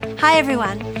Hi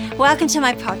everyone, welcome to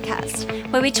my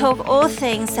podcast where we talk all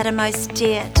things that are most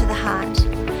dear to the heart.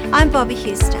 I'm Bobby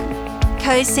Houston,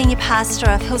 co-senior pastor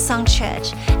of Hillsong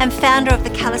Church and founder of the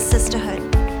Colour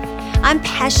Sisterhood. I'm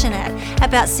passionate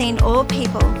about seeing all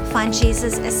people find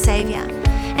Jesus as Saviour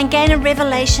and gain a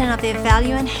revelation of their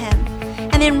value in Him,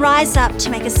 and then rise up to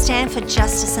make a stand for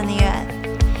justice in the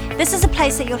earth. This is a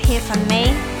place that you'll hear from me,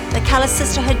 the Colour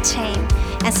Sisterhood team,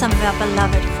 and some of our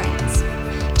beloved friends.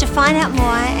 To find out more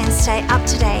and stay up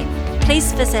to date,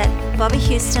 please visit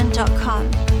bobbyhouston.com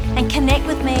and connect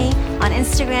with me on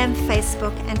Instagram,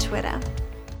 Facebook, and Twitter.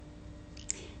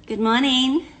 Good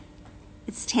morning.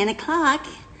 It's 10 o'clock.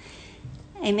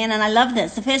 Amen, and I love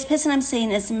this. The first person I'm seeing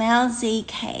is Mel Z.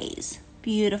 Kays.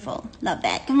 Beautiful. Love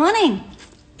that. Good morning.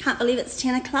 Can't believe it's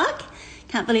 10 o'clock.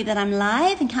 Can't believe that I'm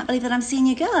live and can't believe that I'm seeing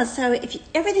you girls. So if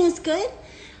everything is good,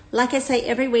 like I say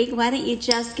every week, why don't you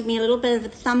just give me a little bit of a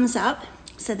thumbs up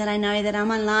so that I know that I'm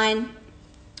online,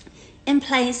 in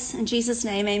place, in Jesus'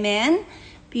 name, amen.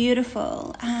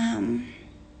 Beautiful.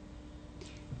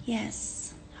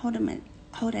 Yes. Hold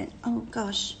it. Oh,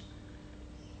 gosh.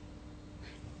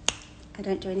 I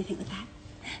don't do anything with that.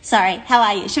 Sorry, how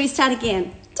are you? Shall we start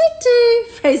again?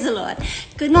 Praise the Lord.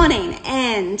 Good morning.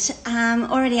 And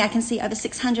already I can see over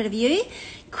 600 of you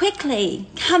quickly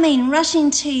coming, rushing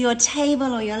to your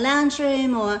table or your lounge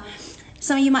room, or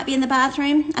some of you might be in the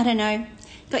bathroom. I don't know.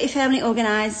 Got your family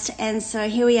organised. And so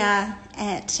here we are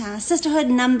at Sisterhood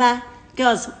number,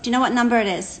 girls, do you know what number it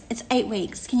is? It's 8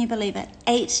 weeks. Can you believe it?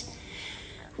 8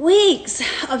 weeks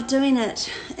of doing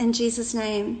it in Jesus'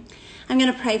 name. I'm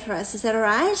going to pray for us. Is that all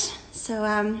right?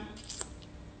 So,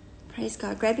 praise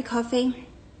God. Grab your coffee.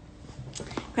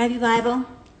 Grab your Bible.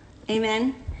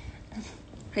 Amen.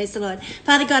 Praise the Lord.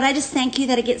 Father God, I just thank you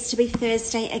that it gets to be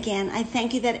Thursday again. I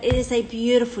thank you that it is a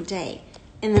beautiful day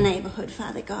in the neighbourhood,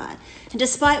 Father God. And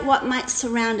despite what might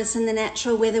surround us in the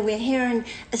natural, whether we're here in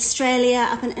Australia,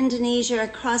 up in Indonesia,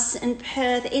 across in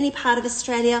Perth, any part of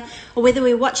Australia, or whether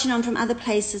we're watching on from other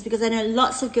places, because I know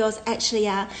lots of girls actually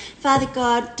are. Father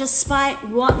God, despite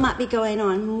what might be going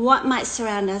on, what might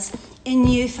surround us, in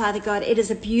you, Father God, it is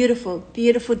a beautiful,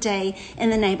 beautiful day in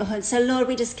the neighbourhood. So Lord,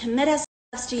 we just commit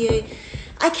ourselves to you.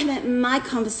 I commit my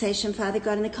conversation, Father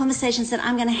God, and the conversations that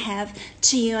I'm going to have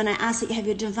to you, and I ask that you have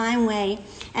your divine way.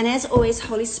 And as always,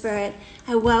 Holy Spirit,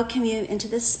 I welcome you into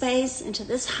this space, into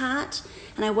this heart,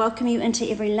 and I welcome you into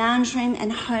every lounge room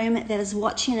and home that is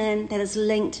watching in, that is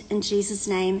linked in Jesus'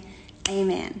 name.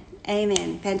 Amen.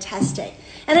 Amen. Fantastic.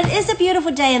 And it is a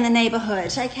beautiful day in the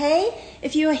neighbourhood, okay?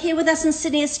 If you are here with us in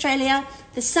Sydney, Australia,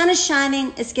 the sun is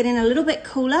shining. It's getting a little bit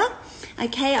cooler.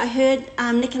 Okay, I heard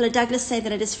Nicola Douglas say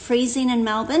that it is freezing in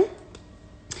Melbourne,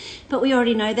 but we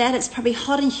already know that. It's probably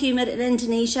hot and humid in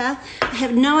Indonesia. I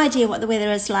have no idea what the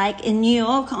weather is like in New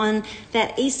York on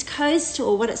that east coast,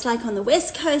 or what it's like on the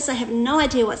west coast. I have no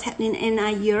idea what's happening in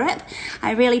Europe.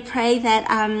 I really pray that,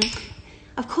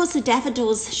 of course, the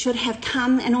daffodils should have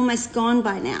come and almost gone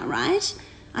by now, right?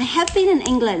 I have been in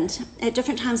England at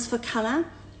different times for colour.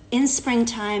 In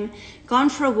springtime, gone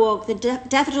for a walk, the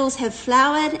daffodils have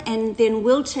flowered and then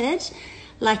wilted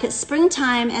like it's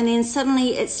springtime, and then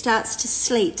suddenly it starts to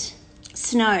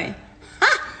snow.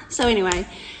 So anyway,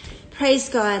 praise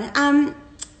God.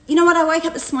 You know what, I woke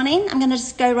up this morning, I'm going to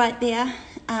just go right there.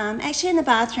 Actually in the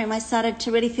bathroom, I started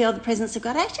to really feel the presence of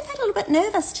God. I actually felt a little bit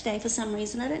nervous today for some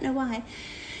reason. I don't know why.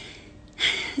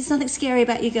 There's nothing scary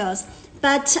about you girls.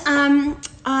 But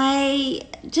I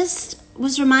just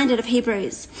was reminded of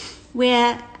Hebrews,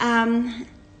 where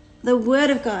the word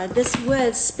of God, this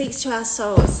word speaks to our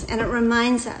souls, and it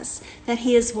reminds us that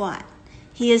he is what?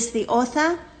 He is the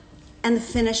author and the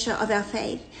finisher of our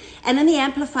faith. And in the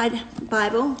Amplified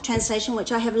Bible translation,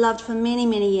 which I have loved for many,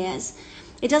 many years,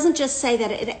 it doesn't just say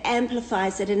that, it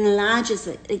amplifies it, it enlarges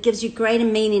it, it gives you greater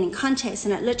meaning and context,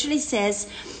 and it literally says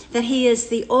that he is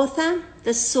the author,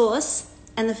 the source,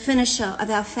 and the finisher of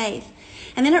our faith.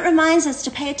 And then it reminds us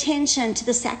to pay attention to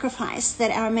the sacrifice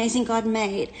that our amazing God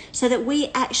made, so that we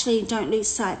actually don't lose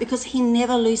sight, because he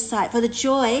never lose sight. For the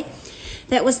joy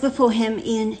that was before him,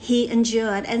 he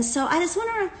endured. And so I just want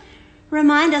to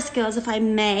remind us, girls, if I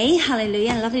may,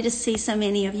 hallelujah, and lovely to see so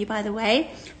many of you, by the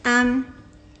way. I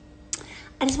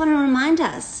just want to remind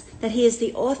us that he is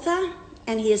the author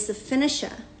and he is the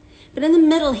finisher. But in the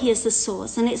middle, he is the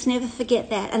source, and let's never forget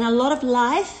that. And a lot of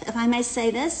life, if I may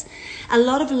say this, a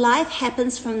lot of life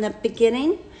happens from the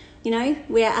beginning, you know,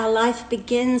 where our life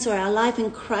begins, or our life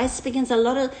in Christ begins. A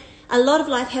lot of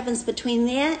life happens between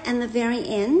there and the very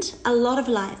end. A lot of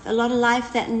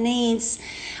life that needs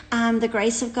the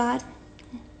grace of God.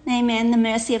 Amen. The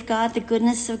mercy of God, the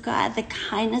goodness of God, the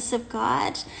kindness of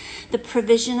God, the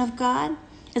provision of God.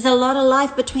 There's a lot of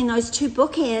life between those two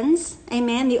bookends.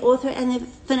 Amen. The author and the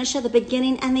finisher, the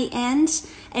beginning and the end.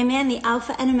 Amen. The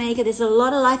Alpha and Omega. There's a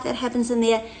lot of life that happens in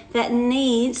there that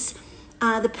needs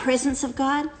the presence of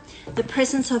God, the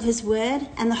presence of His Word,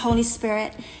 and the Holy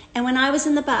Spirit. And when I was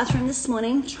in the bathroom this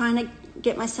morning trying to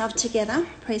get myself together,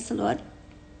 praise the Lord,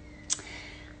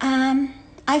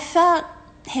 I felt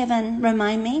heaven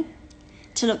remind me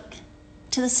to look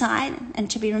to the side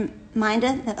and to be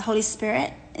reminded that the Holy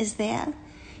Spirit is there.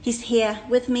 He's here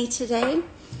with me today,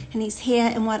 and He's here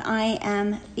in what I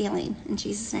am feeling, in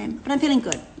Jesus' name. But I'm feeling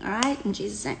good, all right, in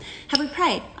Jesus' name. Have we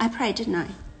prayed? I prayed, didn't I?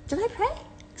 Did I pray?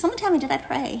 Someone tell me, did I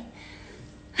pray?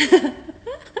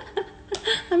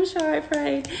 I'm sure I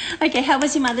prayed. Okay, how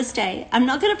was your Mother's Day? I'm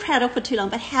not going to prattle for too long,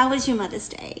 but how was your Mother's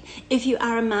Day? If you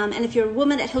are a mum, and if you're a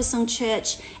woman at Hillsong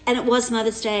Church, and it was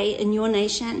Mother's Day in your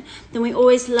nation, then we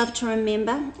always love to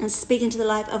remember and speak into the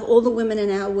life of all the women in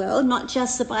our world, not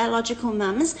just the biological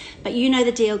mums, but you know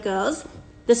the deal, girls.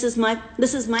 This is my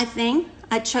thing.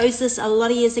 I chose this a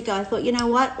lot of years ago. I thought, you know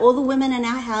what? All the women in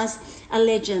our house are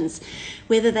legends,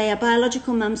 whether they are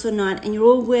biological mums or not, and you're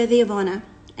all worthy of honor.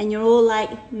 And you're all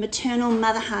like maternal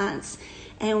mother hearts.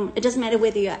 And it doesn't matter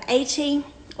whether you're 80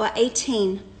 or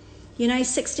 18,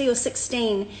 60 or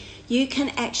 16. You can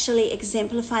actually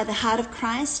exemplify the heart of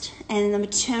Christ and the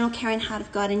maternal caring heart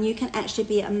of God. And you can actually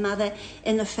be a mother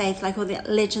in the faith like all the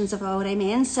legends of old.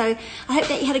 Amen. So I hope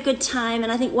that you had a good time.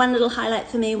 And I think one little highlight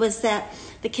for me was that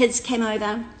the kids came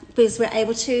over because we're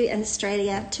able to in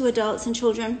Australia, 2 adults and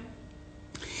children.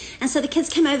 And so the kids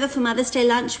came over for Mother's Day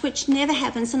lunch, which never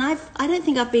happens. And I don't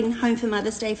think I've been home for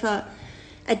Mother's Day for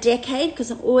a decade because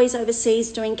I'm always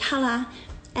overseas doing colour.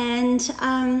 And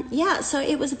so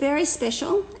it was very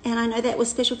special. And I know that was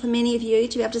special for many of you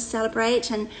to be able to celebrate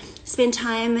and spend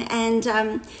time. And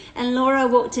Laura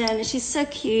walked in and she's so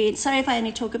cute. Sorry if I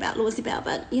only talk about Lawsy Bell,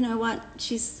 but you know what?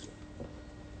 She's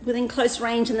within close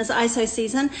range in this ISO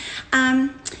season.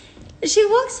 She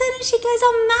walks in and she goes,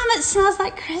 "Oh, Mum, it smells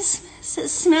like Christmas. It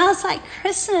smells like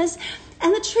Christmas."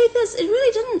 And the truth is, it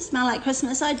really didn't smell like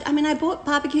Christmas. I bought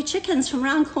barbecue chickens from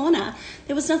round corner.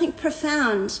 There was nothing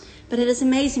profound, but it is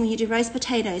amazing when you do roast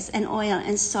potatoes and oil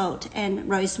and salt and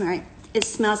rosemary. It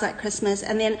smells like Christmas.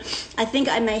 And then I think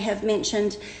I may have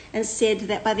mentioned and said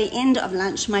that by the end of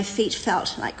lunch, my feet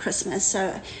felt like Christmas.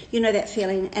 So you know that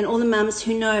feeling. And all the mums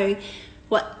who know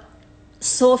what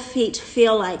sore feet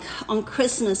feel like on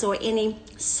Christmas or any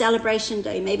celebration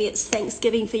day. Maybe it's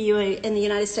Thanksgiving for you in the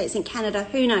United States and Canada,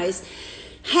 who knows.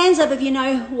 Hands up if you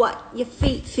know what your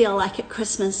feet feel like at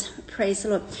Christmas. Praise the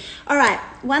Lord. All right,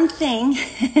 one thing.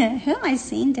 Who am I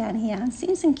seeing down here? I'm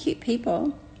seeing some cute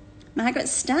people. Margaret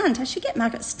Stunt. I should get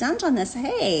Margaret Stunt on this.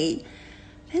 Hey,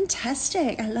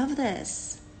 fantastic. I love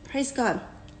this. Praise God.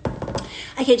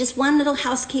 Okay, just one little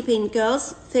housekeeping,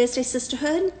 girls. Thursday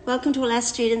Sisterhood. Welcome to all our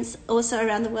students also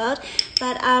around the world.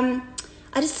 But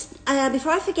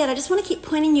before I forget, I just want to keep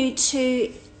pointing you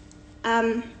to,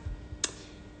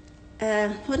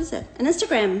 what is it? An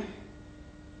Instagram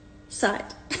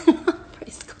site.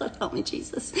 Praise God, help me,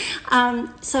 Jesus.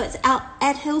 So it's out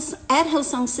at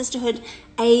Hillsong Sisterhood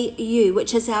AU,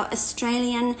 which is our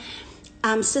Australian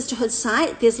sisterhood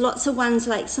site. There's lots of ones,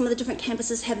 like some of the different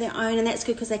campuses have their own, and that's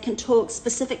good because they can talk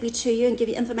specifically to you and give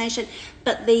you information.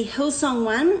 But the Hillsong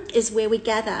one is where we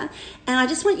gather, and I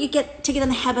just want you to get in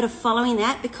the habit of following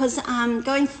that, because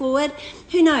going forward,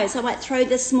 who knows, I might throw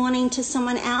this morning to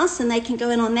someone else and they can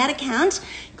go in on that account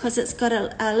because it's got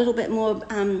a little bit more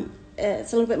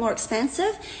it's a little bit more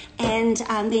expansive, and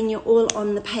then you're all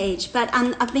on the page. But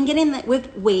I've been getting that with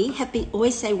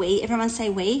always say we, everyone say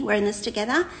we, we're in this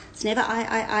together. It's never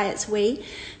I, it's we.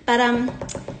 But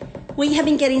we have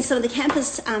been getting some of the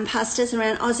campus pastors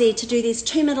around Aussie to do these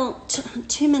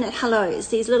 2-minute hellos,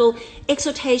 these little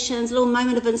exhortations, a little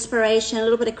moment of inspiration, a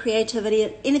little bit of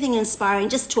creativity, anything inspiring,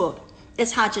 just talk.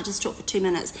 It's hard to just talk for 2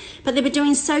 minutes, but they've been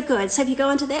doing so good. So if you go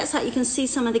onto that site, you can see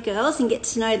some of the girls and get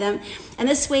to know them. And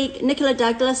this week, Nicola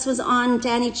Douglas was on,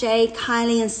 Danny J,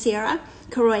 Kylie and Sarah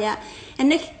Karoya. And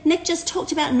Nick just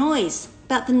talked about noise,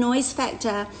 about the noise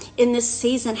factor in this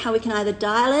season, how we can either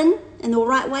dial in the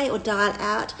right way or dial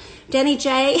out. Danny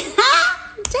J,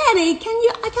 Danny,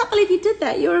 I can't believe you did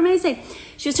that. You're amazing.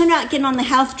 She was talking about getting on the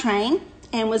health train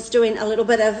and was doing a little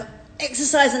bit of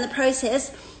exercise in the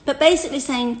process, but basically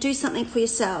saying, do something for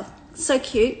yourself. So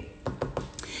cute.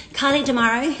 Kylie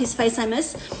Damaro, whose face I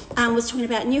miss, was talking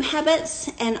about new habits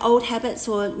and old habits,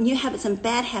 or new habits and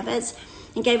bad habits,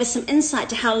 and gave us some insight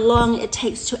to how long it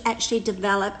takes to actually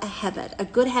develop a habit, a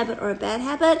good habit or a bad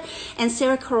habit. And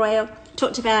Sarah Correa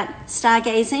talked about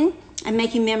stargazing and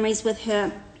making memories with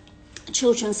her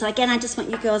children. So again, I just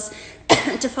want you girls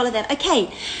to follow that.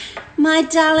 Okay, my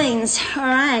darlings. All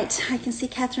right, I can see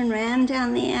Catherine Ram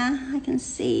down there. I can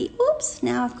see, oops,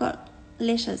 now I've got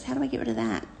letters. How do I get rid of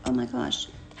that? Oh my gosh.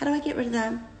 How do I get rid of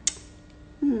the,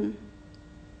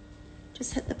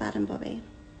 just hit the button, Bobby.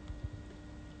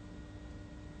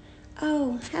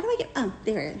 Oh, how do I get, oh,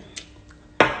 there it is.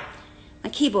 My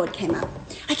keyboard came up.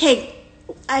 Okay,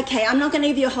 I'm not going to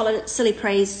give you a whole silly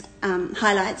praise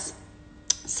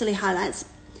silly highlights,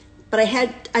 but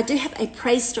I do have a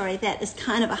praise story that is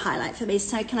kind of a highlight for me,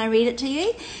 so can I read it to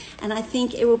you? And I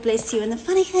think it will bless you. And the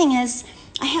funny thing is,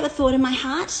 I have a thought in my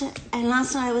heart, and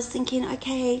last night I was thinking,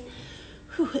 okay,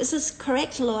 is this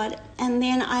correct, Lord? And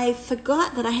then I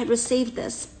forgot that I had received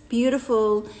this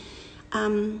beautiful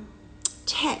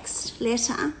text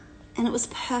letter, and it was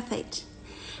perfect.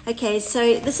 Okay,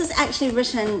 so this is actually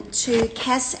written to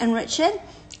Cass and Richard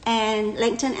and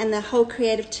Langton and the whole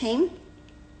creative team.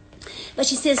 But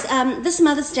she says, this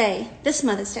Mother's Day,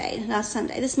 last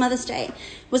Sunday, this Mother's Day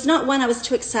was not one I was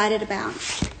too excited about.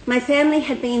 My family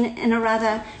had been in a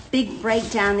rather big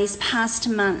breakdown these past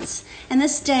months, and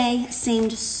this day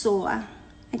seemed sore.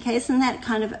 Okay, isn't that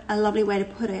kind of a lovely way to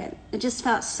put it? It just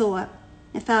felt sore.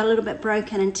 It felt a little bit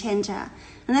broken and tender.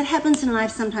 And that happens in life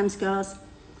sometimes, girls.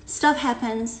 Stuff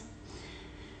happens.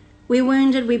 We're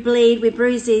wounded, we bleed, we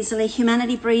bruise easily.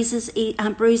 Humanity bruises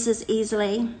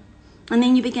easily. And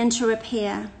then you begin to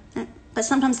repair. But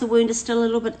sometimes the wound is still a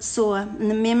little bit sore, and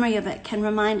the memory of it can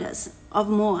remind us of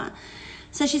more.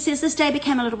 So she says this day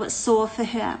became a little bit sore for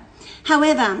her.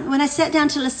 However, when I sat down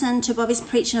to listen to Bobby's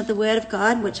preaching of the Word of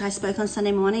God, which I spoke on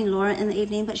Sunday morning, Laura in the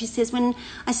evening, but she says, when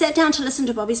I sat down to listen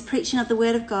to Bobby's preaching of the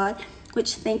Word of God,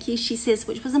 which, thank you, she says,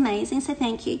 which was amazing, so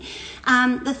thank you.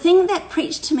 The thing that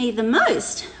preached to me the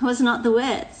most was not the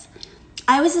words.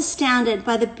 I was astounded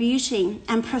by the beauty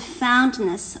and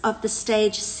profoundness of the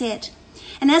stage set.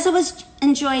 And as I was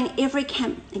enjoying every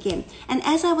camera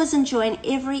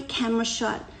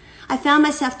shot, I found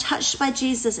myself touched by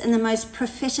Jesus in the most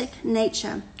prophetic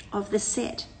nature of the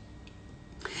set.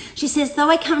 She says, though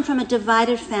I come from a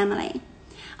divided family,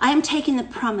 I am taking the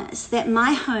promise that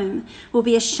my home will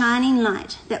be a shining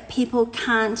light that people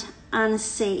can't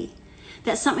unsee,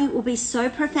 that something will be so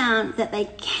profound that they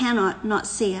cannot not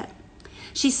see it.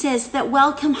 She says that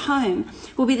welcome home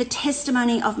will be the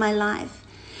testimony of my life,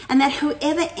 and that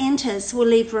whoever enters will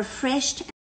leave refreshed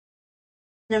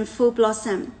and in full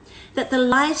blossom, that the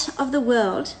light of the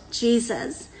world,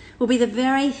 Jesus, will be the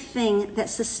very thing that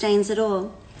sustains it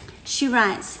all. She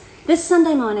writes, this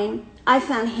Sunday morning, I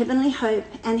found heavenly hope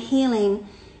and healing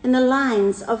in the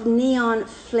lines of neon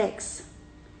flecks.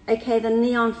 Okay, the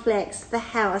neon flecks, the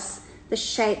house, the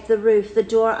shape, the roof, the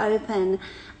door open,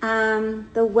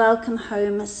 the welcome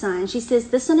home sign. She says,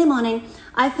 this Sunday morning,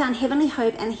 I found heavenly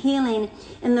hope and healing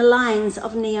in the lines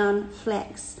of neon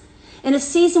flecks. In a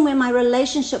season where my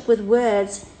relationship with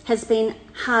words has been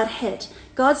hard hit,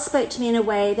 God spoke to me in a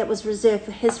way that was reserved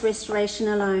for his restoration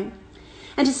alone.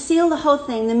 And to seal the whole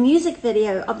thing, the music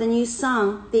video of the new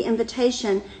song, The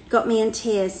Invitation, got me in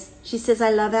tears. She says,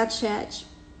 I love our church.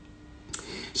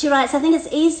 She writes, I think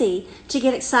it's easy to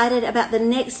get excited about the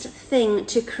next thing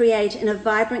to create in a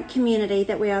vibrant community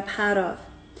that we are a part of.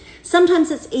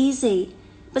 Sometimes it's easy,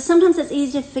 but sometimes it's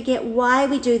easy to forget why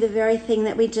we do the very thing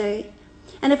that we do.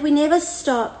 And if we never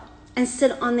stop and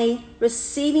sit on the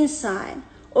receiving side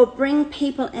or bring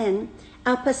people in,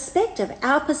 our perspective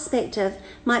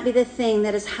might be the thing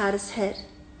that is hardest hit.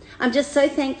 I'm just so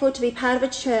thankful to be part of a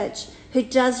church who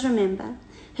does remember,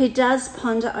 who does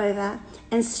ponder over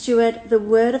and steward the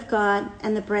Word of God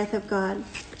and the breath of God.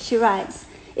 She writes,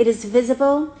 it is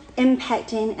visible,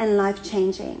 impacting and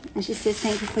life-changing. And she says,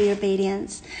 thank you for your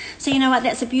obedience. So you know what?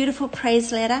 That's a beautiful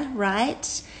praise letter,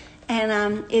 right?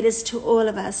 And it is to all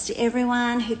of us, to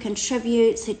everyone who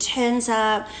contributes, who turns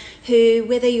up, who,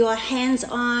 whether you're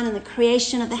hands-on in the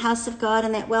creation of the house of God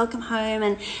and that welcome home,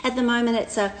 and at the moment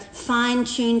it's a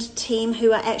fine-tuned team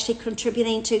who are actually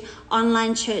contributing to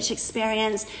online church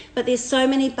experience, but there's so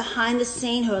many behind the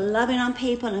scene who are loving on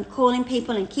people and calling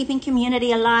people and keeping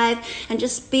community alive and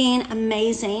just being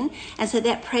amazing. And so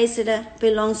that praise letter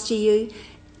belongs to you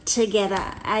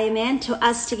together, amen, to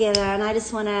us together. And I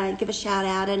just want to give a shout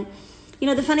out. And you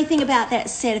know, the funny thing about that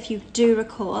set, if you do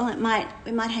recall,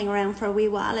 we might hang around for a wee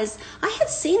while, is I had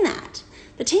seen that.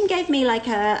 The team gave me like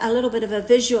a little bit of a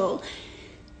visual.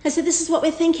 I said, this is what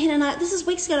we're thinking, and this is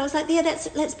weeks ago. I was like, yeah,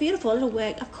 that's beautiful, it'll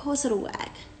work, of course it'll work.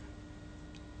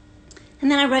 And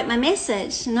then I wrote my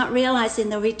message, not realizing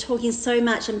that we're talking so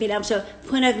much and being able to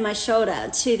point over my shoulder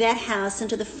to that house and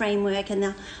to the framework and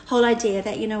the whole idea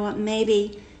that, you know what,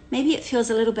 maybe it feels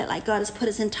a little bit like God has put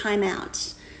us in time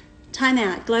out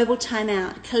Timeout, global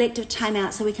timeout, collective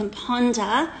timeout, so we can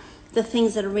ponder the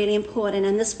things that are really important.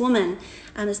 And this woman,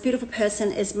 this beautiful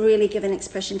person, is really giving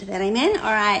expression to that. Amen?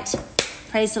 All right.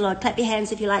 Praise the Lord. Clap your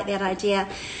hands if you like that idea.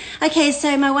 Okay,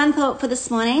 so my one thought for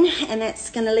this morning, and that's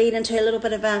going to lead into a little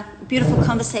bit of a beautiful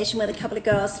conversation with a couple of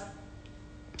girls.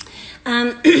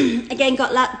 Again,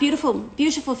 got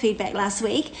beautiful feedback last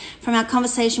week from our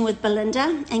conversation with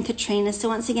Belinda and Katrina. So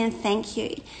once again, thank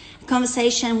you. A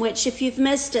conversation which, if you've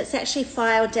missed, it's actually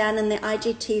filed down in the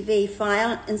IGTV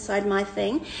file inside my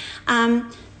thing.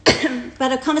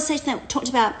 But a conversation that talked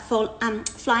about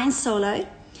flying solo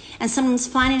and sometimes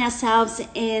finding ourselves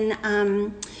in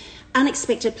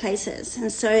unexpected places.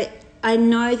 And so I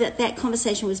know that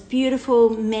conversation was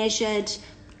beautiful, measured,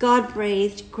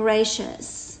 God-breathed,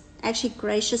 gracious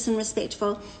and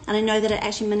respectful, and I know that it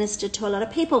actually ministered to a lot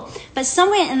of people. But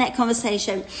somewhere in that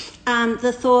conversation,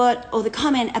 the thought or the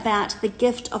comment about the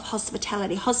gift of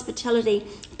hospitality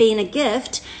being a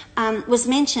gift, was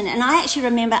mentioned. And I actually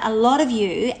remember a lot of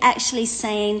you actually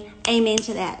saying amen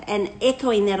to that and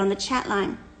echoing that on the chat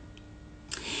line.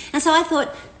 And so I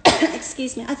thought,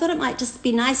 I thought it might just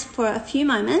be nice for a few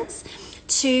moments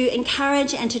to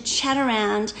encourage and to chat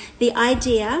around the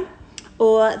idea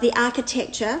or the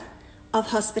architecture of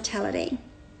hospitality.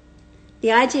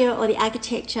 The idea or the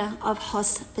architecture of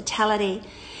hospitality.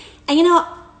 And you know,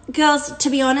 girls, to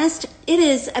be honest, it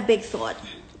is a big thought.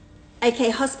 Okay,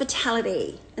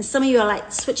 hospitality. And some of you are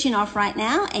like switching off right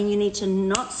now, and you need to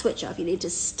not switch off. You need to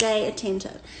stay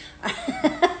attentive.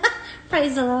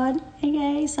 Praise the Lord.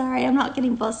 Okay, sorry, I'm not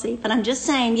getting bossy, but I'm just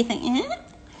saying, you think,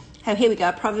 Oh, here we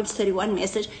go, Proverbs 31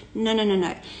 message. No.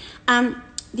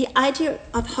 The idea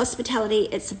of hospitality,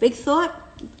 it's a big thought.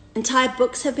 Entire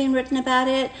books have been written about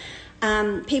it.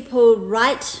 People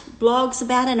write blogs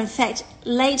about it. In fact,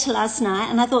 late last night,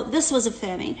 and I thought this was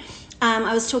affirming,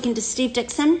 I was talking to Steve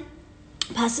Dixon,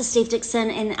 Pastor Steve Dixon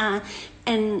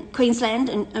in Queensland,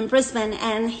 in Brisbane,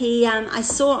 and I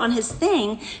saw on his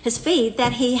feed,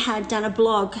 that he had done a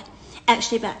blog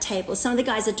actually about tables. Some of the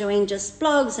guys are doing just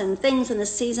blogs and things in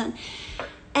this season,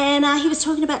 and he was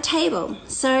talking about table.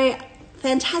 So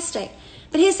fantastic.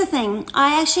 But here's the thing,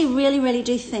 I actually really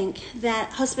do think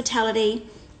that hospitality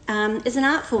is an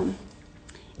art form.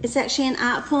 It's actually an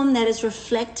art form that is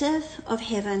reflective of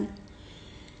heaven.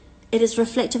 It is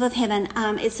reflective of heaven.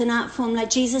 It's an art form, like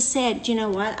Jesus said, do you know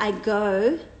what? I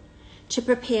go to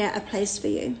prepare a place for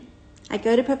you. I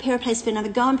go to prepare a place for you. And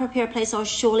if I go and prepare a place, I'll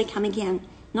surely come again.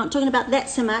 Not talking about that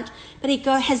so much, but he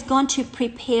has gone to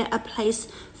prepare a place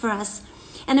for us.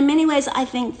 And in many ways, I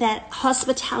think that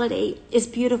hospitality is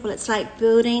beautiful. It's like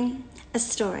building a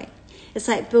story. It's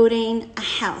like building a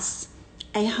house,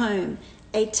 a home,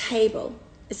 a table.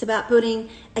 It's about building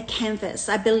a canvas.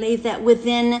 I believe that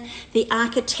within the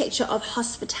architecture of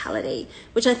hospitality,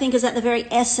 which I think is at the very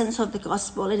essence of the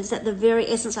gospel, it is at the very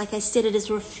essence, like I said, it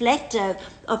is reflective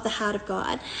of the heart of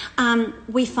God.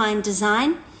 We find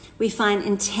design, we find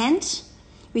intent,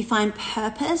 we find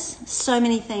purpose, so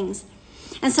many things.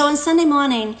 And so on Sunday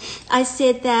morning, I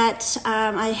said that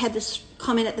I had this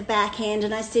comment at the back end,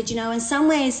 and I said, you know, in some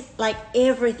ways, like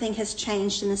everything has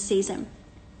changed in this season.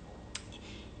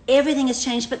 Everything has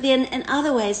changed, but then in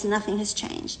other ways, nothing has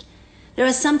changed. There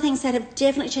are some things that have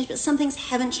definitely changed, but some things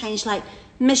haven't changed, like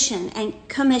mission and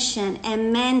commission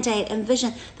and mandate and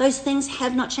vision. Those things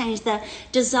have not changed. The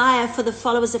desire for the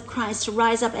followers of Christ to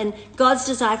rise up and God's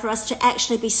desire for us to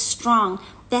actually be strong,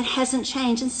 that hasn't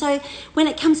changed. And so when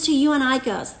it comes to you and I,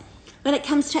 girls, when it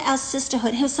comes to our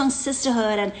sisterhood, Hillsong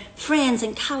sisterhood and friends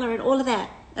and color and all of that,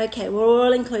 okay, we're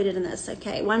all included in this,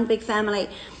 okay, one big family.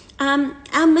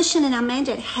 Our mission and our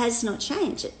mandate has not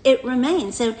changed. It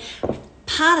remains. So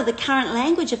part of the current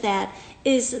language of that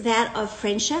is that of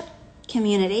friendship,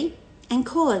 community, and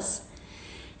cause.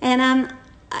 And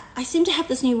I seem to have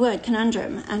this new word,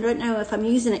 conundrum. I don't know if I'm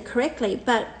using it correctly,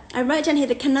 but I wrote down here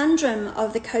the conundrum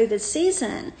of the COVID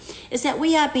season is that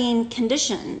we are being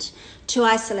conditioned to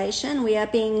isolation. We are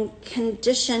being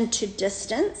conditioned to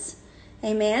distance.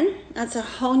 Amen. That's a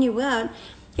whole new word.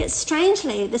 Yet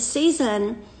strangely, the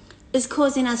season is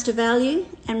causing us to value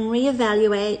and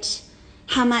reevaluate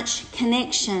how much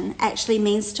connection actually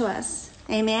means to us.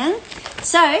 Amen.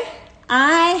 So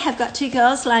I have got two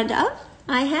girls lined up.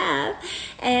 I have,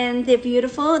 and they're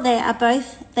beautiful. They are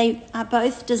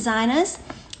both designers.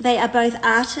 They are both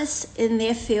artists in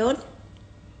their field.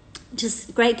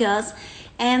 Just great girls.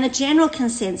 And the general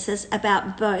consensus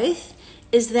about both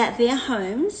is that their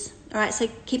homes, all right, so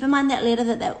keep in mind that letter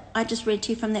that I just read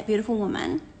to you from that beautiful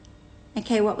woman.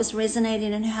 Okay, what was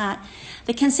resonating in her heart.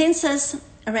 The consensus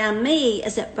around me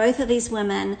is that both of these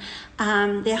women,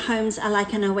 their homes are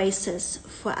like an oasis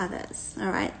for others,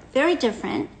 all right? very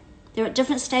different. They're at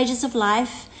different stages of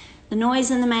life. The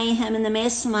noise and the mayhem and the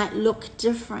mess might look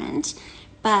different,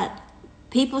 but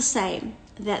people say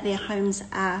that their homes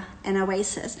are an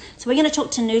oasis. So we're going to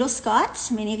talk to Noodle Scott.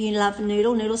 Many of you love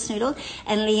Noodle Snoodle,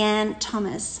 and Leanne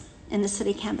Thomas in the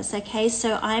city campus. Okay,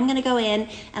 so I'm going to go in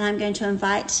and I'm going to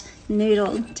invite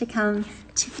Noodle to come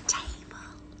to the table.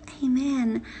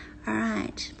 Amen. All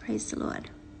right, praise the Lord.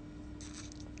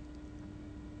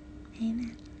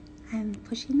 Amen. I'm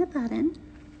pushing the button.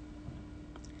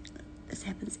 This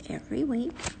happens every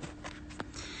week.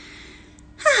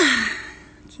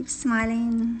 Keep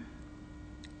smiling.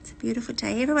 It's a beautiful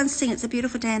day. Everyone's saying it's a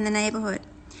beautiful day in the neighborhood.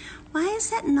 Why is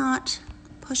that not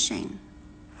pushing?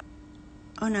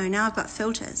 Oh no, now I've got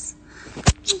filters.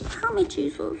 Help me,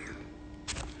 Jesus.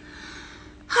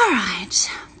 All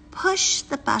right, push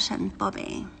the button,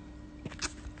 Bobby.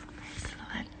 Praise the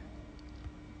Lord.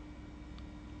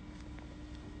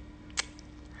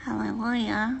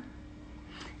 Hallelujah.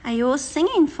 Are you all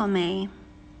singing for me?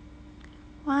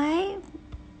 Why?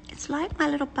 It's like my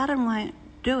little button won't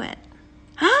do it.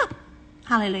 Ah!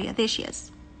 Hallelujah. There she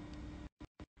is.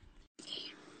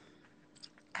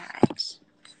 All right.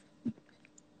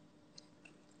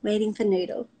 Waiting for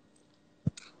Noodle.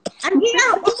 I'm here.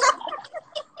 I was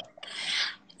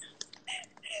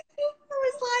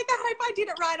like, I hope I did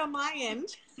it right on my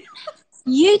end.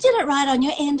 You did it right on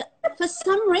your end. For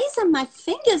some reason, my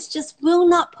fingers just will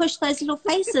not push those little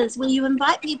faces when you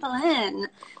invite people in.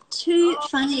 Too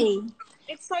funny.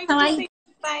 It's so good to see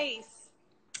your face.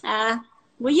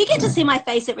 Well, you get to see my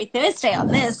face every Thursday on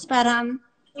this, but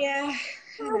Yeah.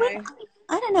 I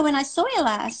don't know when I saw you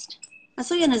last. I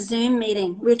saw you in a Zoom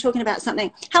meeting. We were talking about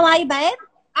something. How are you, babe?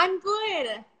 I'm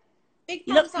good. Big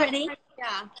You look thumbs up. pretty.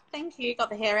 Yeah. Thank you. Got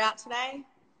the hair out today.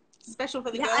 Special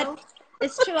for the girls.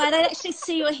 It's true. I don't actually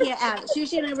see your hair out. It's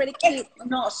usually in a really cute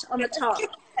knot on the top.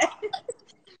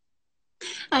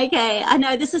 Okay, I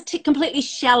know this is completely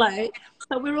shallow,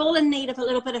 but we're all in need of a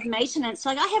little bit of maintenance.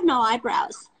 Like, I have no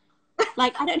eyebrows.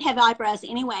 Like, I don't have eyebrows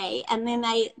anyway, and then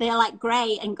they're like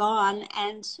grey and gone,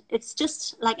 and it's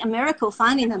just like a miracle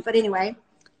finding them. But anyway,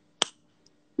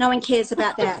 no one cares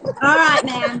about that. All right,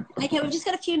 man. Okay, we've just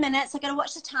got a few minutes. I've got to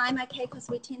watch the time, okay, because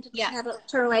we tend to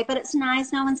chatter away, but it's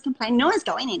nice. No one's complaining. No one's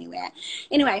going anywhere.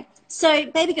 Anyway, so,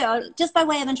 baby girl, just by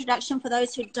way of introduction for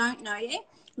those who don't know you,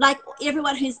 like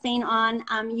everyone who's been on,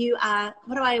 you are,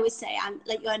 what do I always say?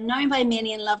 Like, you are known by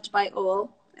many and loved by all,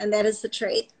 and that is the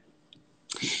truth.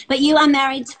 But you are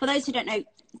married, for those who don't know,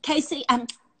 Casey,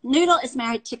 Noodle is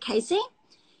married to Casey.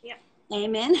 Yep.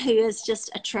 Amen, who is just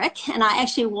a trick. And I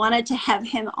actually wanted to have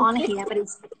him on here, but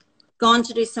he's gone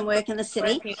to do some work in the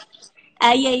city.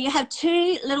 Yeah, you have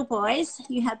two little boys.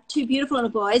 You have two beautiful little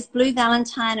boys, Blue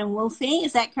Valentine and Wolfie.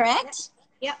 Is that correct?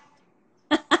 Yep.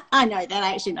 I know that.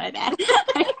 I actually know that.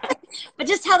 But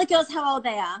just tell the girls how old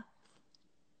they are.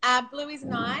 Blue is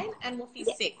 9 and Wolfie's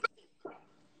 6.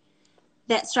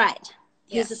 That's right.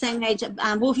 He's the same age.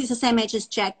 Wolfie's the same age as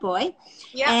Jack Boy.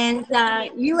 Yeah. And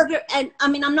you were, and I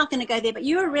mean, I'm not going to go there, but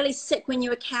you were really sick when you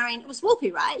were carrying. It was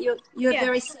Wolfie, right? You were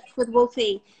very sick with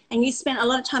Wolfie, and you spent a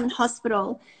lot of time in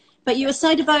hospital. But you were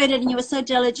so devoted, and you were so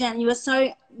diligent, and you were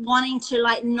so wanting to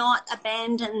like not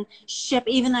abandon ship,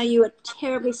 even though you were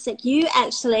terribly sick. You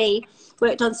actually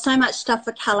worked on so much stuff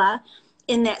for Colour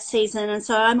in that season, and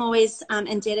so I'm always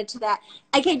indebted to that.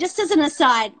 Okay, just as an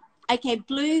aside. Okay,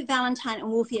 Blue, Valentine, and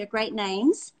Wolfie are great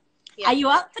names. Yeah. Are you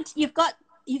up for? You've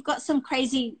got some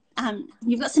crazy.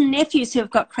 You've got some nephews who have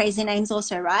got crazy names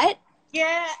also, right?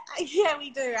 Yeah, we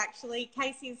do actually.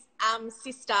 Casey's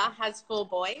sister has 4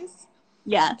 boys.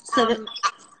 Yeah. So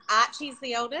Archie's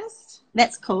the eldest.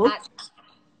 That's cool.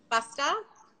 Buster.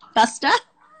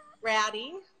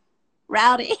 Rowdy.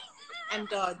 And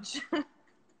Dodge.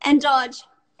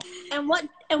 And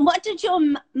what did your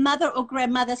mother or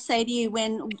grandmother say to you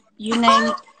when you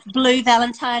named Blue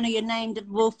Valentine, or you named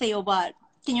Wolfie, or what?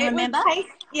 Can you remember?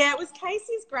 It was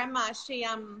Casey's grandma. She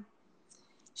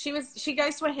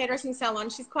goes to a hairdressing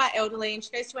salon. She's quite elderly, and she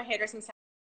goes to a hairdressing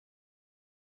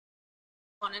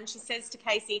salon, and she says to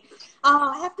Casey,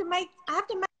 "Oh, I have to make."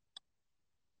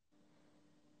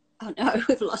 Oh no,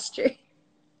 we've lost you.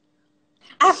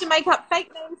 I have to make up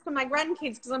fake names for my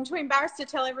grandkids because I'm too embarrassed to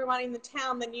tell everyone in the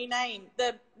town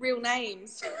the real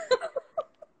names.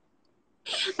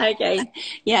 Okay.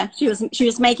 Yeah, she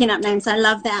was making up names. I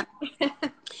love that.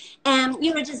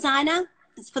 You're a designer.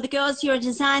 For the girls, you're a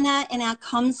designer in our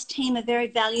comms team, a very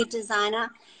valued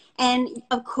designer. And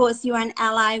of course, you are an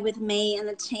ally with me and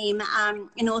the team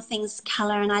in all things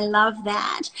Colour, and I love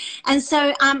that. And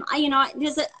so,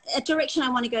 there's a direction I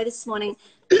want to go this morning.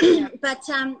 But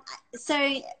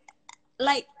so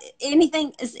like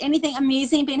is anything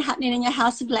amusing been happening in your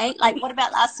house of late? Like, what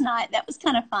about last night? That was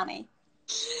kind of funny.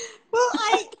 Well,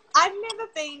 I've never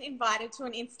been invited to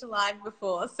an Insta Live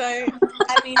before. So,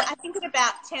 I mean, I think at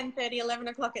about 10:30, 11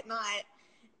 o'clock at night,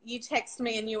 you text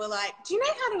me and you were like, do you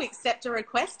know how to accept a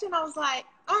request? And I was like,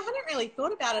 oh, I hadn't really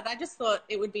thought about it. I just thought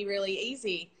it would be really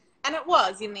easy. And it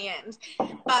was in the end.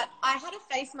 But I had a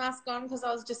face mask on because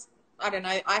I was just, I don't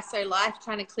know, ISO life,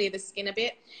 trying to clear the skin a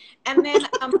bit. And then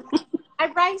I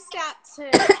raced out to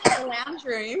the lounge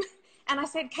room and I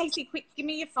said, Casey, quick, give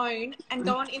me your phone and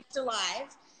go on Insta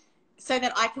Live so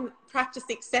that I can practice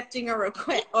accepting a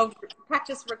request or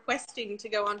practice requesting to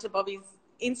go onto Bobby's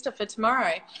Insta for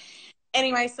tomorrow.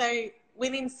 Anyway, so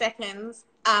within seconds,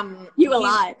 you were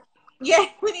live. Yeah,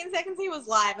 within seconds he was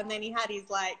live, and then he had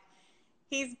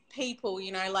his people,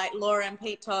 you know, like Laura and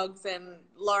Pete Toggs and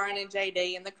Lauren and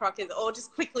JD and the Crockers all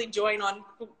just quickly join on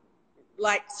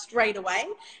like straight away.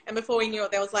 And before we knew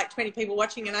it, there was like 20 people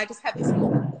watching, and I just had this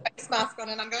face mask on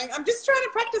and I'm going, I'm just trying to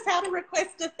practice how to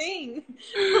request a thing.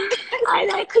 I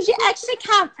know, because you actually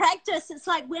can't practice. It's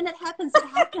like when it happens, it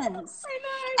happens.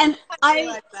 I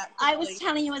know. And I was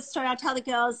telling you a story. I'll tell the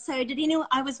girls. So did anyone,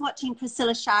 I was watching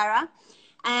Priscilla Shira,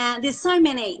 and there's so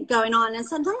many going on, and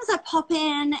sometimes I pop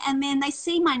in and then they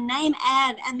see my name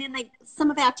ad, and then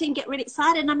some of our team get really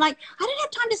excited, and I'm like, I don't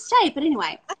have time to stay. But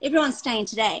anyway, everyone's staying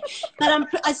today. But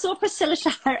I saw Priscilla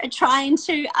Shira trying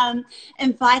to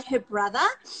invite her brother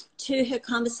to her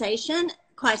conversation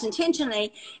quite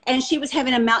intentionally, and she was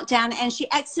having a meltdown, and she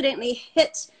accidentally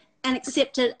hit and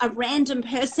accepted a random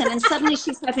person, and suddenly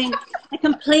she's having a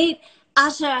complete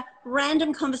utter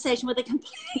random conversation with a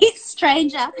complete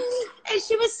stranger, and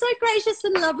she was so gracious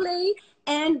and lovely.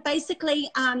 And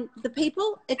basically the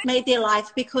people, it made their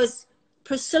life, because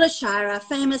Priscilla Shira,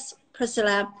 famous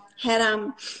Priscilla, had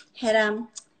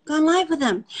gone live with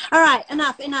them. All right,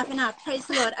 enough. Praise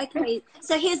the Lord. Okay,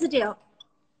 so here's the deal.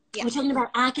 Yeah. We're talking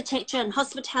about architecture and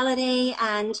hospitality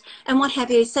and what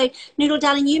have you. So, Noodle,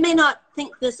 darling, you may not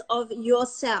think this of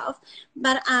yourself,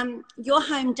 but your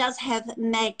home does have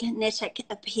magnetic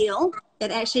appeal.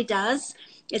 It actually does.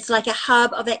 It's like a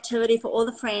hub of activity for all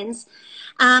the friends.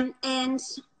 And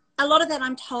a lot of that,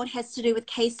 I'm told, has to do with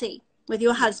Casey, with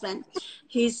your husband,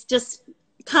 who's just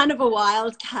kind of a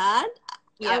wild card.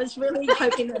 Yep. I was really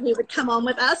hoping that he would come on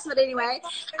with us, but anyway.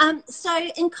 So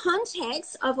in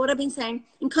context of what I've been saying,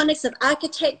 in context of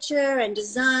architecture and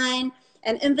design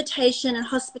and invitation and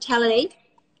hospitality,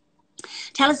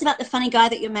 tell us about the funny guy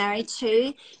that you're married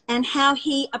to and how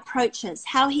he approaches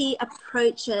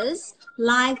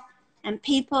life and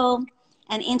people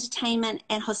and entertainment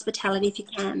and hospitality, if you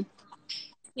can.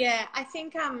 Yeah, I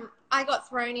think I got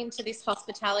thrown into this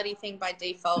hospitality thing by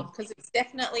default because it's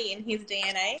definitely in his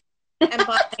DNA. And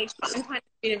by nature, I'm kind of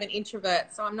a bit of an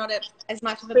introvert, so I'm not as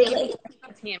much of a really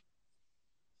as him.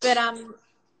 But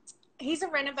he's a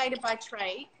renovator by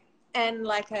trade and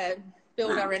like a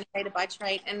builder renovator by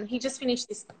trade. And he just finished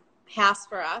this house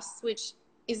for us, which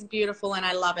is beautiful and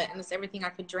I love it. And it's everything I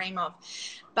could dream of.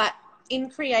 But in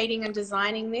creating and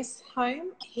designing this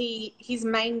home, his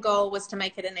main goal was to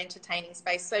make it an entertaining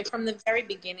space. So from the very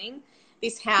beginning,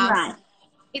 this house... Right.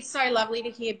 It's so lovely to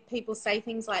hear people say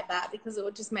things like that, because it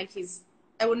would just make his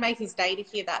day to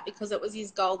hear that, because it was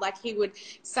his goal. Like, he would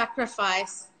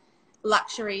sacrifice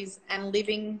luxuries and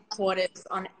living quarters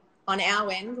on our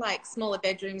end, like smaller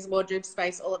bedrooms, wardrobe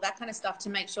space, all of that kind of stuff, to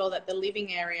make sure that the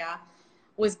living area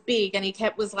was big. And he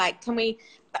was like, can we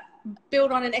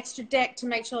build on an extra deck to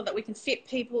make sure that we can fit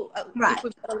people? Right. If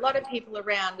we've got a lot of people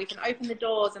around, we can open the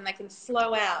doors and they can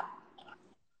flow out.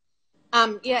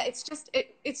 Yeah, it's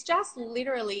just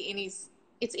literally in his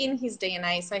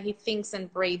DNA. So he thinks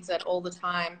and breathes it all the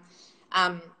time.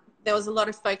 There was a lot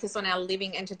of focus on our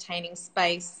living, entertaining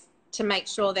space to make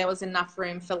sure there was enough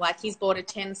room for, like, he's bought a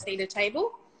 10-seater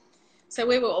table. So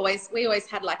we always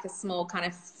had like a small kind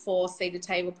of 4-seater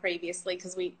table previously,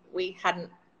 because we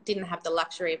didn't have the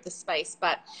luxury of the space.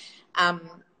 But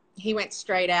he went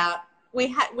straight out.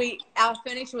 Our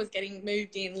furniture was getting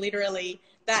moved in literally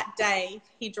that day.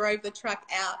 He drove the truck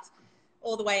out,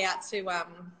 all the way out to,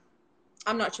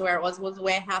 I'm not sure where it was a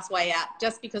warehouse way out,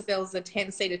 just because there was a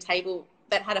 10-seater table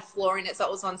that had a floor in it, so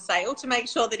it was on sale, to make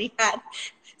sure that he had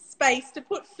space to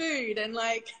put food and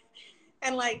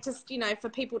just, you know, for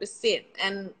people to sit.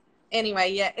 And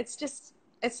anyway, yeah, it's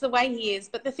the way he is.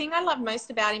 But the thing I love most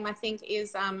about him, I think,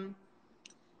 is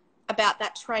about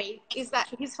that trait, is that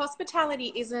his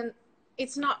hospitality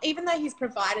it's not, even though he's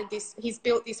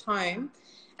built this home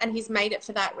and he's made it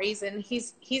for that reason,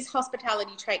 his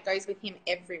hospitality trait goes with him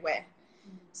everywhere.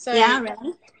 So yeah,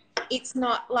 really? It's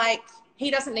not like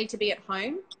he doesn't need to be at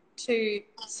home to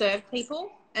serve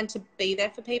people. and to be there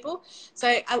for people.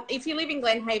 So if you live in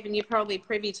Glenhaven, you're probably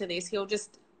privy to this. He'll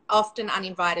just often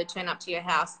uninvited turn up to your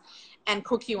house and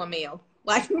cook you a meal.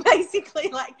 Like basically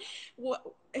like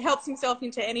helps himself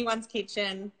into anyone's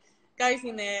kitchen, goes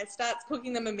in there, starts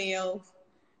cooking them a meal.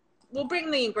 We'll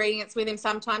bring the ingredients with him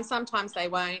sometimes. Sometimes they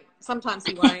won't. Sometimes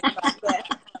he won't.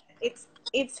 But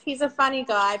yeah, he's a funny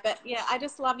guy. But yeah, I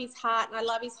just love his heart, and I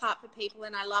love his heart for people,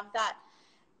 and I love that.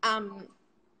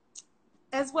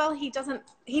 As well, he doesn't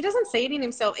see it in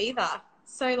himself either.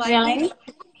 So like, Really?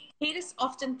 he just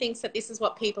often thinks that this is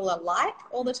what people are like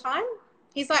all the time.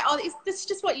 He's like, oh, this is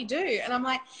just what you do. And I'm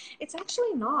like, it's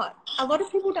actually not. A lot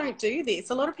of people don't do this.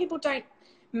 A lot of people don't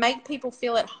make people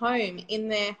feel at home in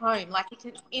their home. Like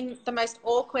in the most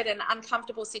awkward and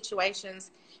uncomfortable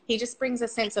situations, he just brings a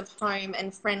sense of home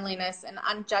and friendliness and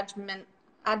unjudgment.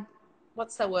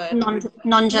 What's the word? Non-judgment.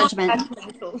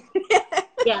 Non-judgmental.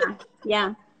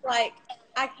 Yeah. Like,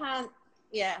 I can't,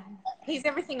 yeah. He's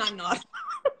everything I'm not.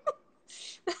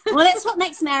 Well, that's what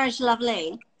makes marriage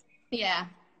lovely. Yeah.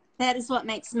 That is what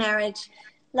makes marriage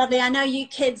lovely. I know you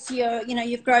kids,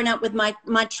 you've grown up with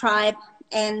my tribe,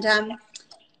 and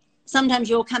sometimes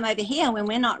you'll come over here when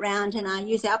we're not round and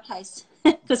use our place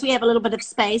because we have a little bit of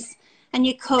space, and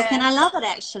you cook, and I love it,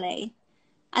 actually.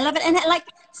 I love it. And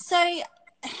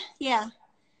yeah.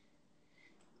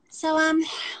 So, what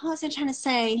was I trying to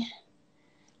say?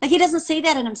 Like, he doesn't see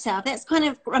that in himself. That's kind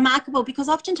of remarkable, because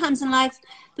oftentimes in life,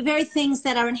 the very things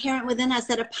that are inherent within us,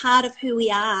 that are part of who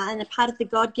we are and a part of the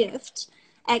God gift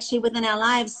actually within our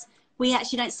lives, we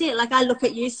actually don't see it. Like, I look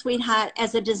at you, sweetheart,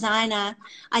 as a designer.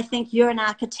 I think you're an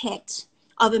architect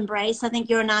of embrace. I think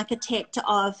you're an architect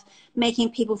of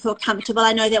making people feel comfortable.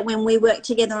 I know that when we work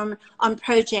together on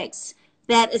projects,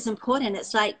 that is important.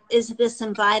 It's like, is this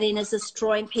inviting? Is this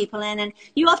drawing people in? And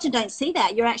you often don't see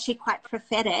that. You're actually quite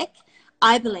prophetic,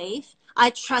 I believe.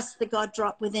 I trust the God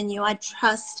drop within you. I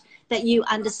trust that you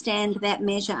understand that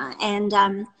measure, and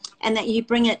that you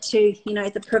bring it to,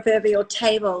 the proverbial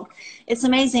table. It's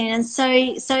amazing. And so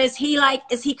is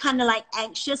he kind of like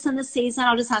anxious in the season?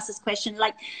 I'll just ask this question,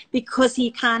 like, because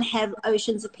he can't have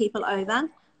oceans of people over?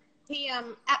 He,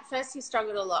 at first he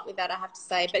struggled a lot with that, I have to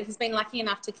say, but he's been lucky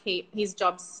enough to keep his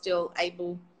job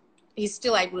he's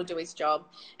still able to do his job,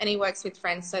 and he works with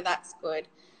friends, so that's good.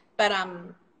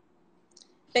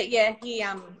 But yeah,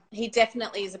 he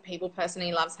definitely is a people person.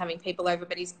 He loves having people over,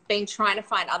 but he's been trying to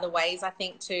find other ways, I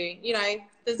think, to,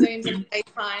 the Zooms and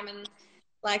FaceTime and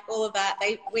like all of that.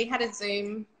 We had a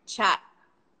Zoom chat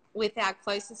with our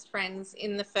closest friends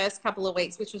in the first couple of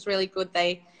weeks, which was really good.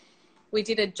 We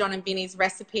did a John and Vinny's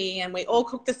recipe, and we all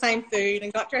cooked the same food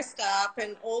and got dressed up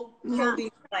and all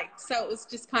healthy. So it was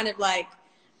just kind of like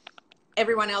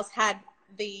everyone else had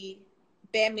the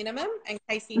bare minimum, and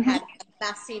Casey had a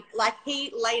massive, like,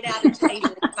 he laid out a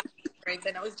table of foods,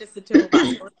 and it was just the two of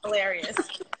us. It was hilarious.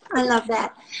 I love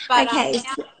that. But okay.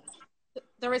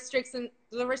 The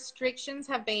restrictions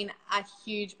have been a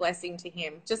huge blessing to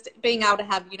him. Just being able to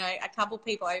have, a couple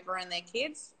people over and their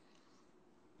kids.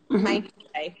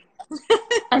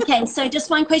 Okay, so just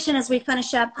one question as we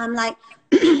finish up. I'm like,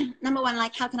 number one,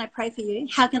 like, how can I pray for you?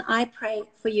 How can I pray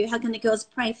for you? How can the girls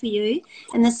pray for you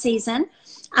in this season?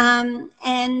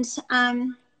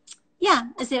 Yeah,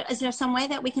 is there some way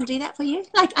that we can do that for you?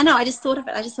 Like, I know, I just thought of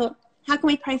it. I just thought, how can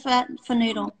we pray for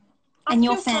Noodle and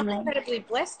your family? I'm incredibly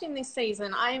blessed in this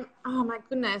season. Oh my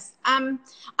goodness.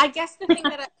 I guess the thing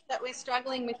that we're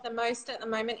struggling with the most at the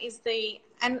moment is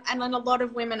and a lot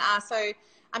of women are, so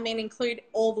I mean, include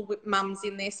all the mums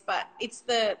in this, but it's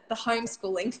the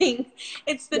homeschooling thing.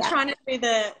 It's trying to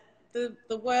do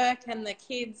the work and the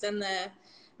kids and the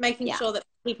making sure that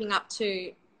they're keeping up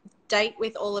to date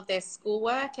with all of their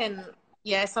schoolwork. And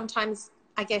yeah, sometimes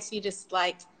I guess you just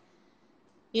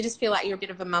feel like you're a bit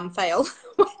of a mum fail,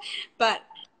 but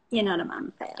you're not a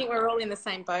mum fail. I think we're all in the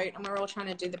same boat, and we're all trying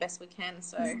to do the best we can.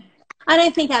 So I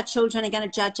don't think our children are going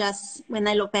to judge us when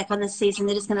they look back on this season.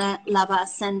 They're just going to love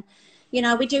us. And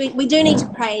we do need to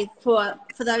pray for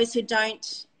those who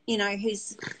don't,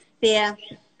 who's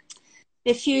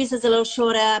their fuse is a little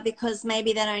shorter because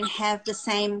maybe they don't have the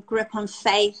same grip on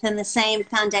faith and the same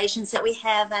foundations that we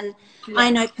have. And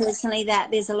I know personally that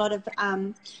there's a lot of,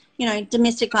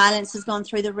 domestic violence has gone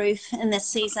through the roof in this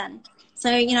season. So,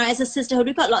 as a sisterhood,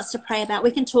 we've got lots to pray about.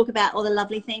 We can talk about all the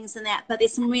lovely things and that, but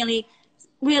there's some really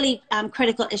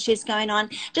critical issues going on.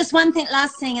 Just one thing,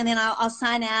 last thing, and then I'll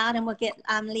sign out, and we'll get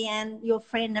Leanne, your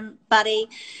friend and buddy,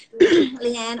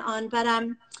 Leanne, on. But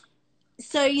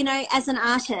so as an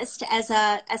artist, as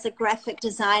a graphic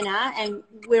designer, and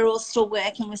we're all still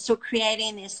working, we're still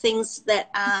creating. There's things that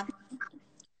are,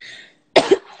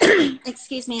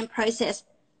 excuse me, in process.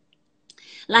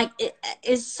 Like,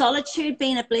 is solitude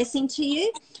being a blessing to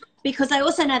you? Because I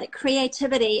also know that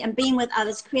creativity and being with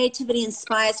others, creativity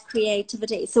inspires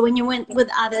creativity. So when you went with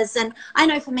others, and I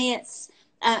know for me it's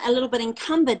a little bit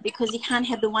encumbered because you can't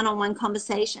have the one-on-one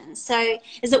conversation. So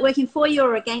is it working for you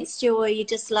or against you, or are you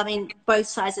just loving both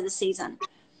sides of the season?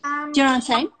 Do you know what I'm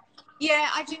saying?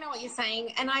 Yeah, I do know what you're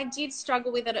saying, and I did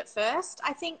struggle with it at first.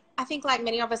 I think like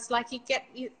many of us, like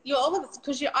you're all of us,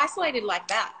 because you're isolated like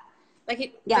that.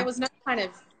 Like there was no kind of,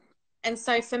 and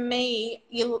so for me,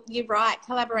 you're right.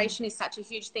 Collaboration is such a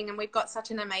huge thing, and we've got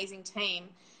such an amazing team.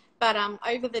 But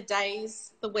over the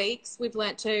days, the weeks, we've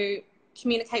learnt to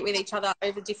communicate with each other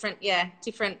over different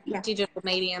digital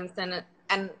mediums, and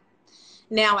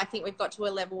now I think we've got to a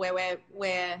level where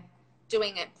we're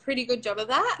doing a pretty good job of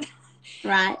that.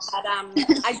 Right. But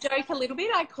I joke a little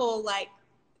bit. I call like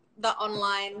the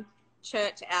online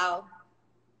church our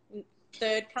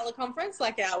third colour conference.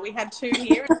 Like we had 2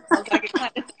 here. And I was like, it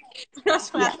kind of,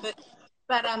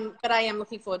 but I am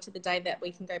looking forward to the day that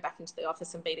we can go back into the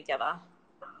office and be together.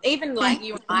 Even like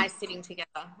you and I sitting together,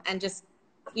 and just,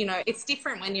 you know, it's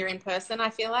different when you're in person, I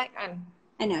feel like.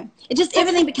 I know. It just,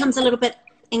 everything becomes a little bit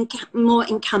more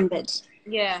encumbered.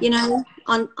 Yeah. You know,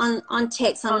 on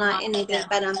text, online, anything. Yeah.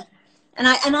 But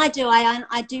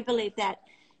I do believe that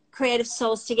creative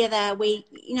souls together, we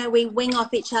wing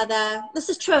off each other. This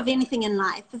is true of anything in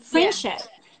life. Friendship. Yeah.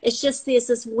 It's just there's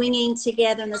this winging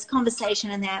together and this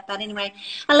conversation and that. But anyway,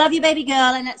 I love you, baby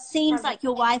girl, and it seems like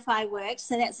your Wi-Fi works,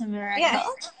 so that's a miracle. Yeah.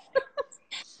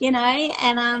 You know,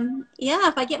 and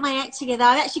if I get my act together,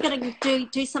 I've actually got to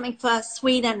do something for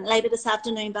Sweden later this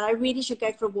afternoon, but I really should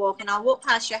go for a walk, and I'll walk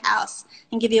past your house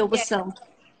and give you a whistle.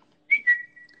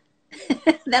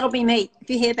 Yeah. That'll be me, if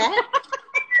you hear that.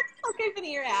 I'll go for the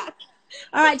ear out.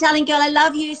 All right, darling girl, I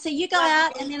love you. So you go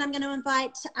out, and then I'm going to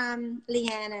invite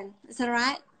Leanne in. Is that all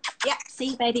right? Yeah.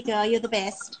 See you, baby girl. You're the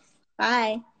best.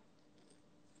 Bye.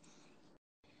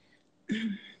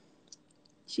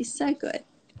 She's so good.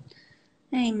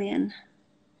 Amen.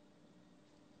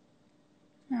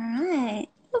 All right.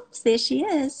 Oops, there she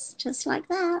is. Just like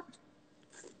that.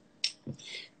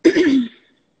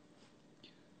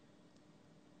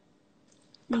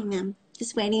 Amen.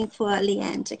 Just waiting for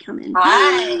Leanne to come in.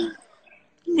 Hi.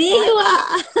 There you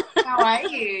are. How are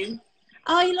you?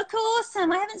 Oh, you look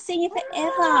awesome. I haven't seen you forever.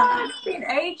 Oh, it's been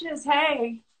ages,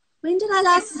 hey. When did I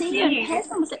last see you in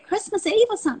person? Was it Christmas Eve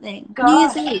or something? God. New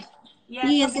Year's Eve. Yeah,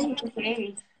 New Year's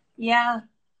Eve. Yeah,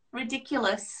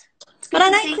 ridiculous. But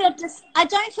I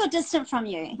don't feel distant from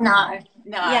you. No.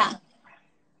 Yeah.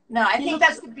 No, I think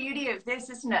that's the beauty of this,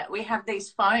 isn't it? We have these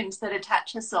phones that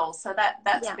attach us all, so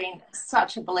that's been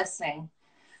such a blessing.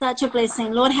 Such a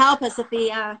blessing. Lord help us if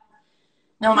the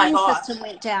system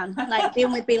went down. Like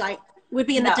then we'd be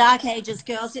in the dark ages,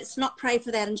 girls. Let's not pray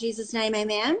for that in Jesus' name,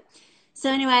 amen. So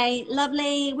anyway,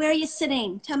 lovely. Where are you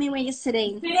sitting? Tell me where you're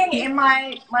sitting. Sitting in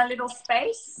my little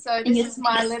space. So this is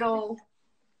my little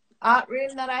art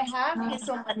room that I have. Here's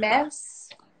all my mess.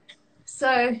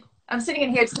 So I'm sitting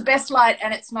in here. It's the best light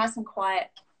and it's nice and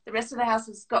quiet. The rest of the house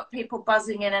has got people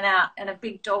buzzing in and out and a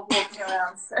big dog walking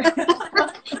around. So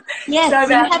yes.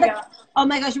 Oh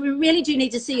my gosh, we really do need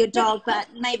to see your dog, but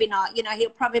maybe not. You know, he'll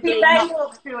probably he may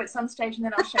walk through at some stage, and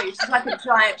then I'll show you. It's like a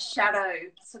giant shadow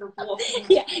sort of walking.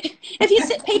 Yeah.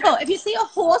 If you see a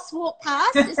horse walk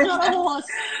past, it's not a horse.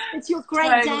 It's your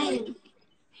Great Dane.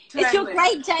 It's your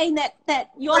Great Dane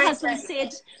that your husband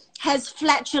said has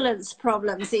flatulence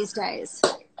problems these days.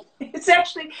 It's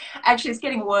actually it's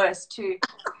getting worse too.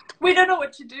 We don't know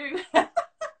what to do. Joe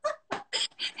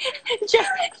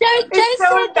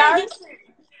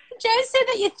said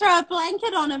that you throw a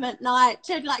blanket on him at night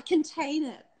to like contain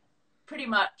it. Pretty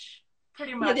much.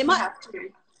 Yeah, there might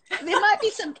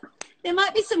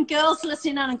be some girls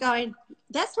listening on and going,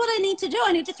 that's what I need to do.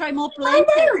 I need to throw more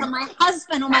blankets on my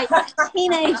husband or my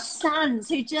teenage sons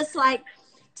who just like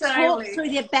talk through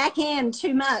their back end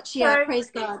too much. Yeah, praise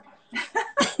God.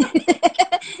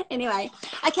 Anyway,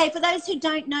 okay, for those who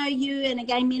don't know you, and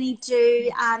again many do,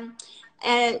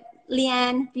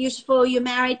 Leanne, beautiful, you're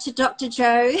married to Dr.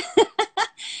 Joe.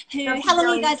 How long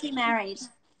have you guys been married?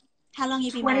 How long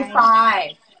have you been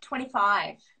married?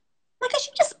 25. My gosh,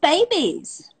 you're just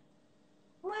babies.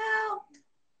 Well,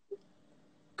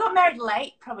 got married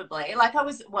late probably. Like I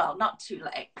was, not too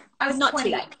late. I was not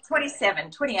 28,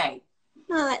 27, 28.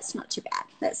 No, that's not too bad.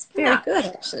 That's very good,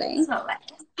 actually. It's not late.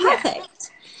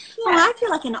 Perfect. Yeah. Oh, I feel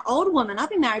like an old woman. I've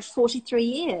been married 43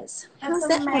 years. How is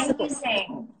that possible?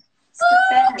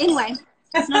 Anyway,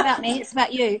 it's not about me. It's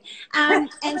about you. And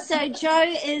so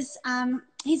Joe is,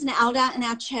 he's an elder in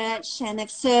our church, and they've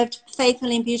served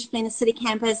faithfully and beautifully in the city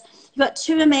campus. You've got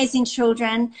 2 amazing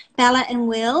children, Bella and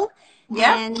Will.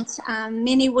 Yeah. And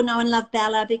many will know and love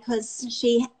Bella because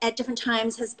she at different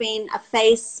times has been a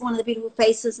face, one of the beautiful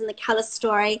faces in the Colour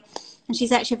Story. And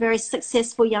she's actually a very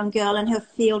successful young girl in her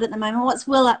field at the moment. What's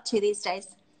Will up to these days?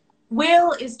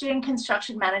 Will is doing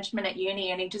construction management at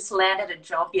uni, and he just landed a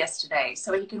job yesterday.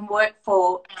 So he can work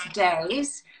 4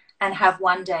 days and have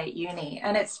 1 day at uni.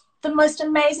 And it's the most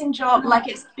amazing job. Like,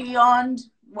 it's beyond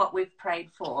what we've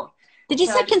prayed for. Did you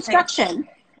So say construction?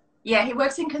 Yeah, he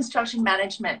works in construction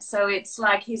management. So it's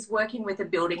like he's working with a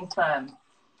building firm.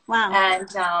 Wow.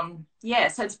 And yeah,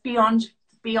 so it's beyond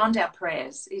our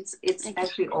prayers. It's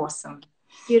actually awesome.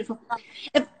 Beautiful.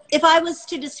 If I was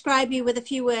to describe you with a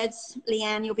few words,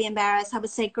 Leanne, you'll be embarrassed. I would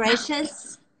say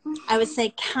gracious. I would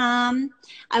say calm.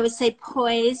 I would say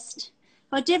poised.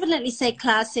 I would definitely say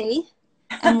classy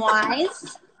and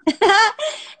wise.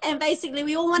 And basically,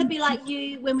 we all want to be like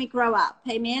you when we grow up.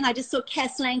 Amen. I just saw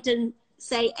Cass Langton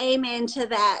say amen to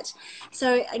that.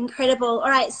 So incredible. All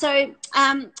right. So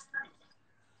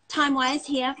time-wise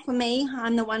here for me,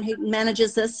 I'm the one who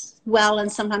manages this well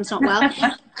and sometimes not well.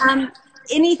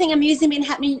 Anything amusing been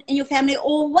happening in your family,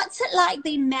 or what's it like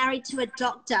being married to a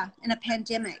doctor in a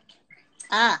pandemic?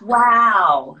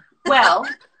 Wow. Well,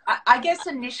 I guess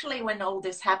initially when all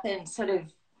this happened, sort of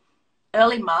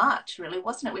early March, really,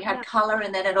 wasn't it? We had Colour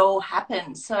and then it all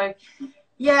happened. So,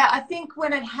 yeah, I think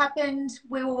when it happened,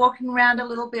 we were walking around a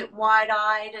little bit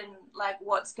wide-eyed and like,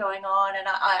 what's going on? And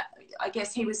I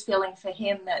guess he was feeling for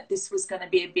him that this was going to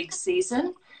be a big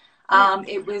season.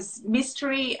 It was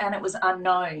mystery and it was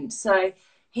unknown. So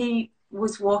he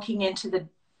was walking into the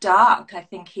dark, I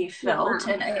think he felt,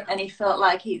 and he felt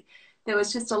like there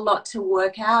was just a lot to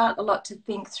work out, a lot to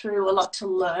think through, a lot to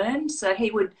learn. So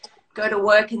he would go to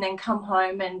work and then come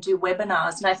home and do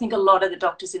webinars. And I think a lot of the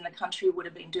doctors in the country would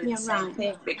have been doing the same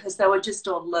thing because they were just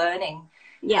all learning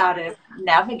how to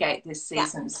navigate this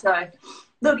season. So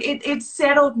look, it's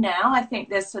settled now. I think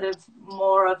there's sort of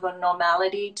more of a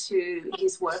normality to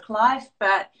his work life,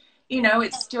 but you know,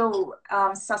 it's still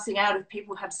sussing out if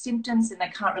people have symptoms and they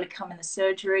can't really come in the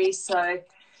surgery. So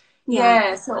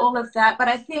so all of that. But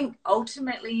I think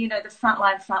ultimately, you know, the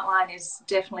frontline is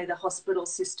definitely the hospital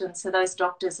system. So those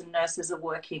doctors and nurses are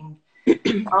working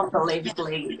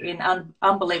unbelievably in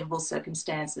unbelievable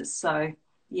circumstances. So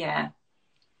yeah.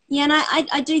 Yeah, and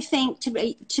I do think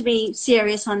to be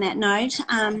serious on that note,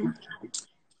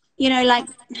 you know, like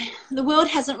the world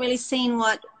hasn't really seen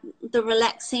what the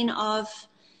relaxing of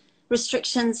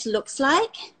restrictions looks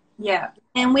like. Yeah.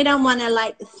 And we don't want to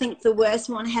like think the worst.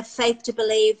 We want to have faith to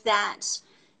believe that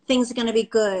things are going to be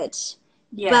good.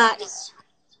 Yeah. But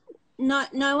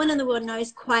no one in the world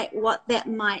knows quite what that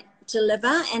might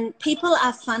deliver. And people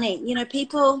are funny. You know,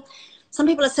 some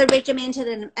people are so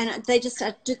regimented and they just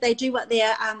they do what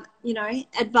they're you know,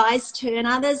 advised to, and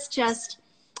others just,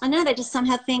 I know, they just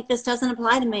somehow think this doesn't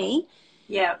apply to me.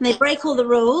 Yeah. And they break all the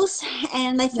rules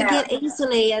and they forget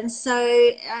easily. And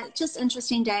so just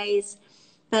interesting days.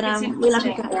 But we love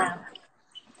you guys. Yeah.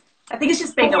 I think it's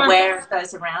just being aware of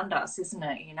those around us, isn't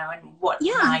it? You know, and what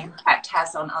my impact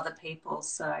has on other people.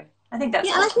 So I think that's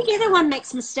I think everyone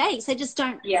makes mistakes. They just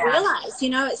don't realize, you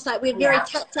know, it's like we're very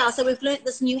tactile. So we've learnt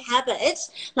this new habit,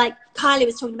 like Kylie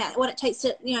was talking about what it takes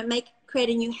to, you know, create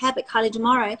a new habit, Kylie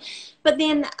tomorrow. But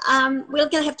then we're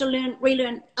going to have to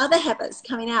relearn other habits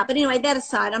coming out. But anyway, that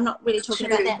aside, I'm not really talking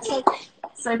about that.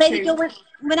 So baby girl,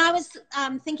 when I was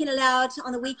thinking aloud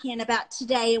on the weekend about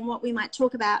today and what we might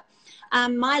talk about,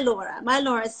 my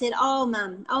Laura said, oh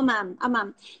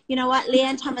mum, you know what,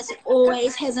 Leanne Thomas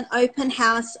always has an open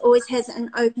house, always has an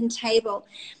open table.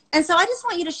 And so I just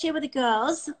want you to share with the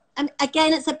girls, and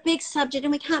again, it's a big subject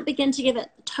and we can't begin to give it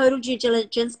total due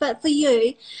diligence, but for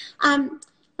you,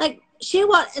 like, share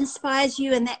what inspires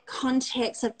you in that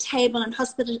context of table and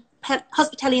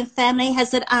hospitality and family.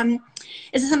 Is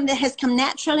it something that has come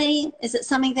naturally? Is it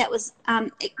something that was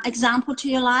example to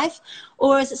your life?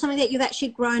 Or is it something that you've actually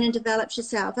grown and developed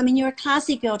yourself? I mean, you're a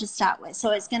classy girl to start with, so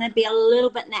it's going to be a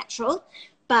little bit natural.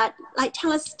 But like,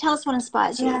 tell us what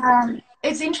inspires you. Yeah.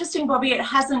 It's interesting, Bobby. It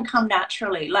hasn't come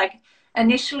naturally. Like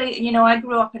initially, you know, I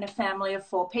grew up in a family of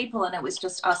 4 people and it was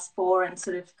just us 4 and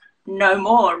sort of no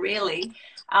more really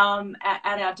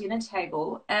at our dinner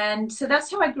table. And so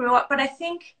that's how I grew up. But I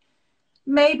think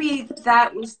maybe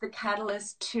that was the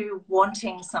catalyst to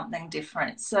wanting something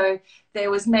different. So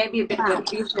there was maybe a bit of a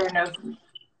vision of,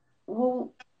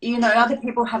 well, you know, other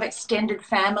people have extended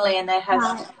family and they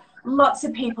have lots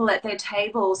of people at their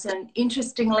tables. And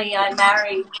interestingly, I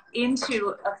married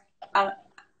into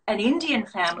an Indian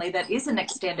family that is an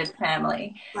extended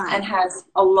family and has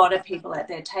a lot of people at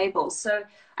their tables. So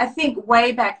I think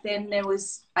way back then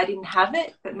I didn't have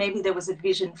it, but maybe there was a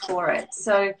vision for it.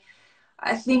 So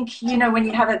I think, you know, when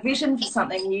you have a vision for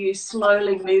something, you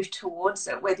slowly move towards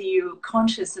it, whether you're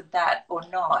conscious of that or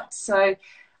not. So,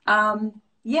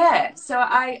 yeah, so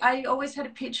I always had a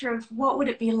picture of what would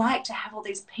it be like to have all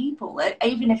these people.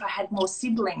 Even if I had more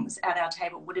siblings at our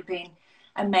table, would have been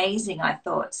amazing, I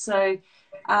thought. So,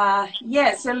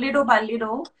 yeah, so little by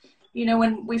little, you know,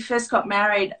 when we first got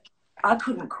married, I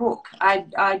couldn't cook.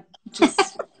 I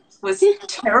just was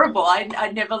terrible.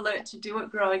 I never learned to do it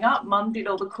growing up. Mum did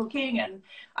all the cooking and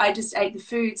I just ate the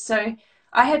food. So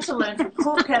I had to learn to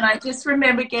cook, and I just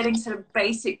remember getting sort of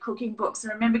basic cooking books.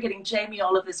 I remember getting Jamie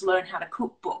Oliver's Learn How to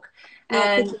Cook book,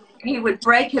 and he would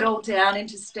break it all down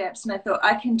into steps, and I thought,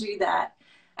 I can do that.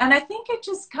 And I think it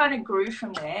just kind of grew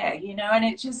from there, you know, and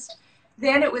it just,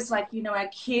 then it was like, you know, our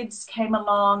kids came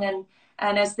along, and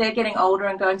as they're getting older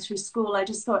and going through school, I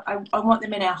just thought I want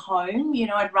them in our home. You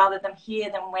know, I'd rather them hear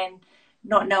than when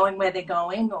not knowing where they're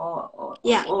going or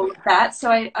that.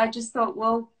 So I just thought,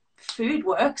 well, food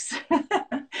works.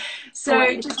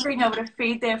 So just being able to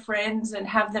feed their friends and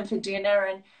have them for dinner,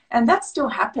 and that still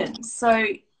happens. So,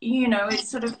 you know, it's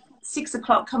sort of 6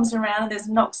 o'clock comes around and there's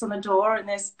knocks on the door and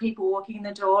there's people walking in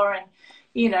the door, and,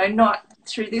 you know, not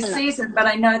through this season, but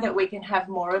I know that we can have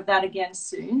more of that again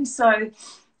soon. So,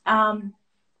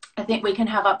 I think we can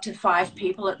have up to 5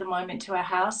 people at the moment to our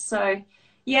house. So,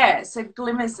 yeah, so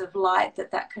glimmers of light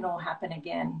that can all happen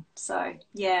again. So,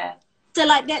 yeah. So,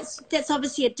 like, that's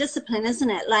obviously a discipline, isn't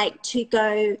it? Like, to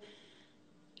go,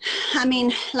 I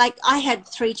mean, like, I had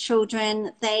 3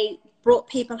 children. They brought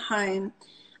people home.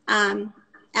 Our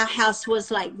house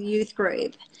was like the youth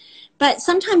group. But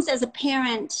sometimes as a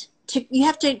parent, you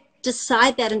have to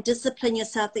decide that and discipline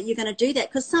yourself that you're going to do that,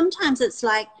 because sometimes it's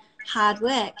like hard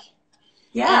work.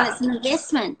 Yeah. And it's an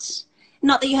investment.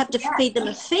 Not that you have to feed them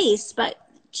a feast, but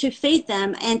to feed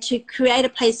them and to create a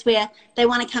place where they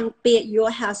want to come be at your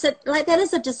house. So, like, that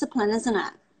is a discipline, isn't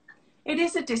it? It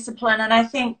is a discipline. And I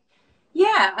think,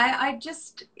 yeah,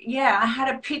 I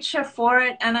had a picture for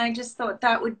it, and I just thought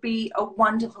that would be a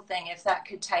wonderful thing if that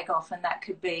could take off and that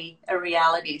could be a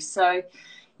reality. So,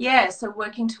 yeah, so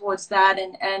working towards that,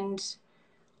 and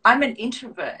I'm an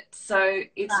introvert, so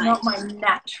it's not my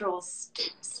natural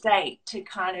state to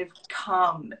kind of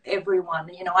calm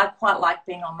everyone. You know, I quite like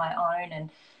being on my own,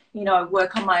 and, you know,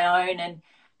 work on my own,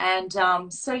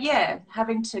 and so, yeah,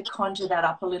 having to conjure that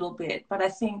up a little bit. But I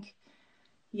think,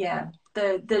 yeah,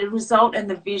 the result and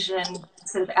the vision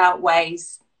sort of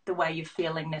outweighs the way you're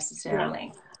feeling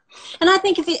necessarily. And I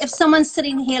think if someone's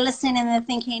sitting here listening and they're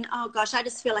thinking, oh gosh, I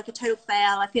just feel like a total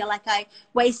fail. I feel like I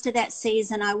wasted that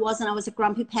season. I was a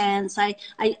grumpy pants. I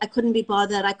couldn't be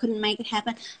bothered. I couldn't make it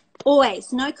happen.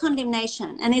 Always, no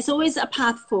condemnation. And there's always a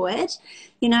path forward,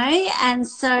 you know. And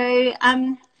so,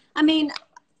 I mean,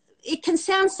 it can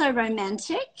sound so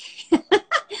romantic.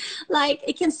 Like,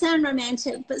 it can sound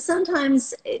romantic, but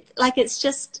sometimes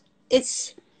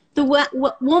it's the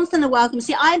warmth and the welcome.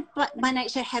 See, I, by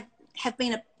nature, have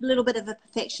been a little bit of a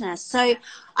perfectionist. So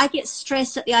I get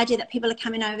stressed at the idea that people are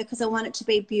coming over because I want it to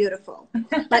be beautiful,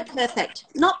 like perfect.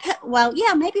 Well,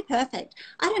 yeah, maybe perfect.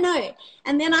 I don't know.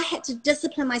 And then I had to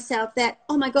discipline myself that,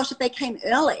 oh my gosh, if they came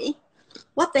early,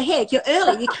 what the heck? You're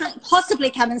early. You can't possibly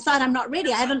come inside. I'm not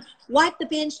ready. I haven't wiped the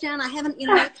bench down. I haven't, you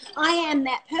know, I am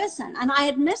that person, and I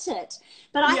admit it.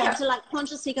 But I have to, like,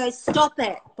 consciously go, stop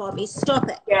it, Bobby, stop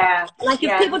it. Yeah. Like,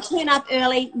 if people turn up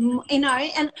early, you know,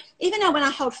 and even though when I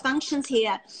hold functions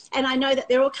here and I know that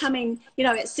they're all coming, you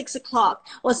know, at 6 o'clock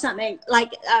or something,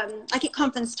 like at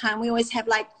conference time, we always have,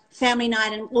 like, family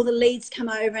night, and all the leads come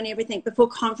over and everything before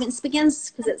conference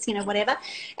begins, because it's, you know, whatever.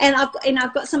 And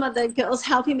I've got some of the girls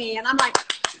helping me, and I'm like,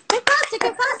 go faster,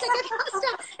 go faster, go faster.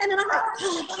 And then I'm like,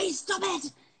 oh, Bobby, stop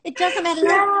it. It doesn't matter.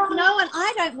 No, and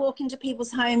I don't walk into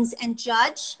people's homes and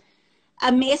judge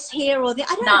a mess here or there.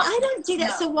 I don't do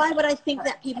that. So why would I think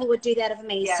that people would do that of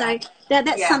me? Yeah. So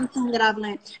that's something that I've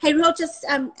learned. Hey, real just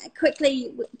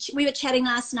quickly, we were chatting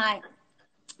last night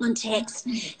on text,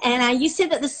 and you said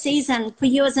that the season for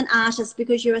you as an artist,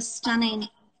 because you're a stunning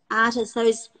artist,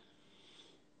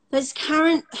 those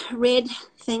current red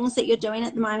things that you're doing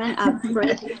at the moment are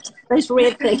those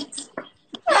red things,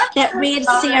 that red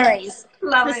series,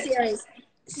 series,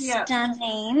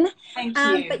 stunning. Thank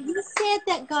you. But you said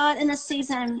that God in a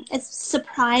season has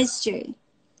surprised you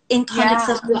in context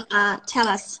of your art. Tell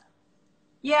us.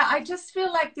 Yeah, I just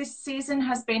feel like this season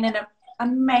has been an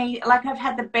amazing, like, I've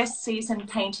had the best season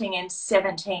painting in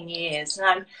 17 years,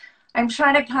 and I'm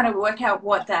trying to kind of work out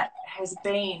what that has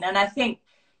been. And I think,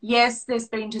 yes, there's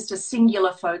been just a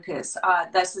singular focus.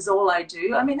 This is all I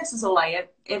do. I mean, this is all I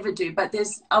ever do, but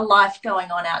there's a life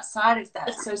going on outside of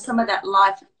that. So some of that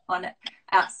life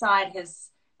outside has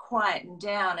quieten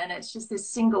down, and it's just this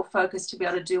single focus to be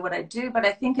able to do what I do. But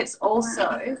I think it's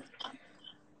also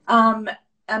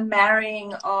a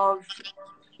marrying of,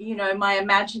 you know, my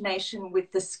imagination with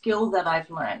the skill that I've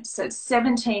learned. So it's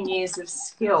 17 years of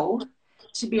skill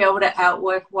to be able to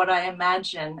outwork what I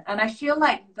imagine. And I feel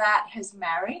like that has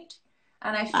married.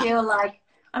 And I feel like,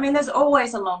 I mean, there's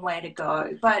always a long way to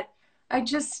go, but I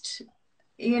just,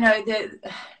 you know,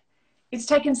 it's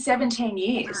taken 17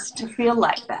 years to feel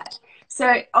like that.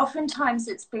 So oftentimes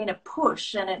it's been a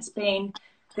push, and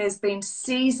there's been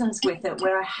seasons with it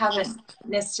where I haven't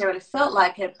necessarily felt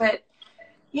like it. But,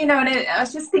 you know, and I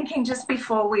was just thinking just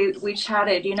before we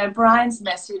chatted, you know, Brian's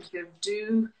message of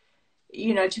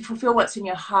you know, to fulfill what's in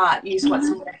your heart, use what's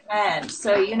in your hand.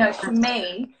 So, you know, for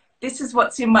me, this is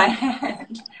what's in my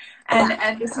hand,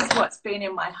 and this is what's been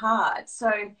in my heart.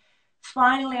 So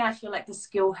finally, I feel like the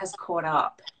skill has caught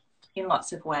up in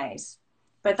lots of ways.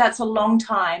 But that's a long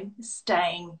time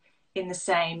staying in the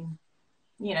same,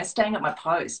 you know, staying at my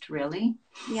post, really.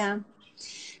 Yeah.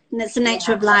 And that's the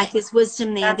nature of life. There's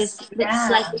wisdom there. There's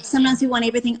like, sometimes we want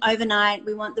everything overnight.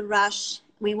 We want the rush.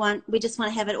 We just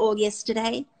want to have it all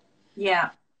yesterday.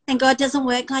 Yeah. And God doesn't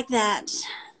work like that.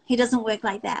 He doesn't work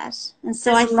like that. And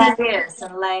so there's I think layers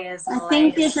and layers and I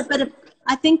think layers. there's a bit of,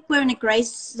 I think we're in a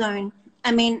grace zone.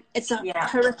 I mean, it's a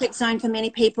horrific zone for many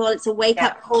people. It's a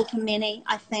wake-up call for many,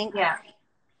 I think. Yeah.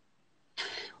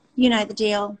 You know the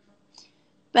deal.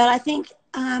 But I think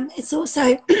it's also,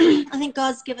 I think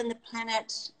God's given the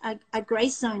planet a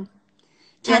grace zone.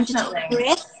 Time to take a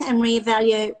breath and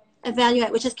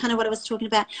evaluate, which is kind of what I was talking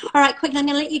about. All right, quickly, I'm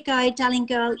going to let you go, darling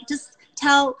girl. Just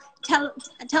tell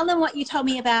them what you told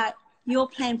me about your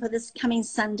plan for this coming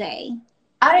Sunday.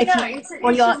 I know.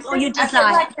 Or your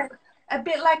desire. A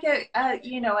bit like a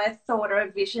you know, a thought or a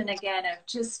vision again of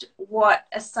just what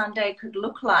a Sunday could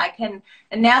look like. And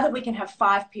now that we can have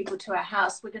 5 people to our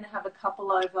house, we're going to have a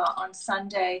couple over on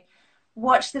Sunday,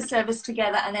 watch the service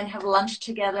together, and then have lunch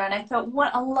together. And I thought,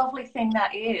 what a lovely thing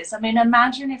that is. I mean,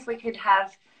 imagine if we could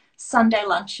have Sunday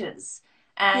lunches.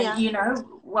 And, you know,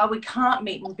 while we can't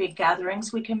meet in big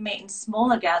gatherings, we can meet in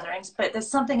smaller gatherings. But there's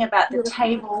something about the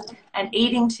table and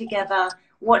eating together,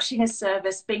 watching a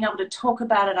service, being able to talk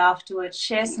about it afterwards,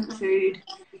 share some food.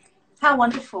 How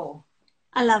wonderful.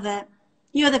 I love it.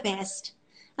 You're the best.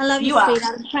 I love you,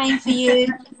 sweetheart. I'm praying for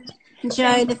you.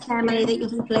 Enjoy the family, that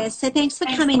you'll be blessed. So thanks for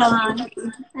coming on. I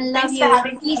love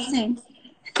you. See you soon.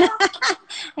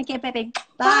 Okay, baby.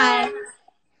 Bye.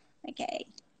 Okay.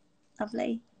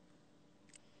 Lovely.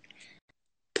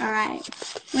 All right.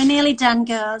 We're nearly done,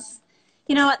 girls.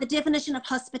 You know what? The definition of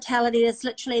hospitality is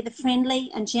literally the friendly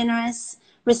and generous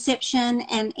reception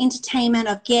and entertainment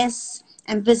of guests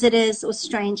and visitors or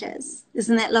strangers.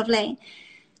 Isn't that lovely?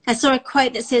 I saw a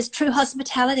quote that says, true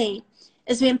hospitality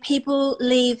is when people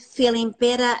leave feeling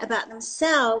better about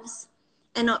themselves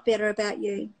and not better about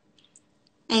you.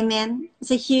 Amen.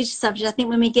 It's a huge subject. I think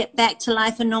when we get back to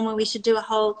life and normal, we should do a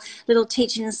whole little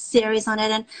teaching series on it.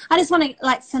 And I just want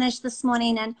to finish this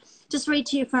morning and just read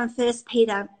to you from 1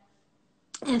 Peter.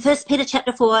 And 1 Peter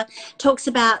chapter 4 talks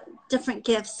about different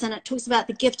gifts, and it talks about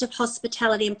the gift of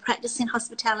hospitality and practicing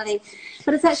hospitality.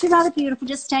 But it's actually rather beautiful.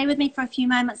 Just stay with me for a few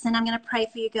moments, and I'm going to pray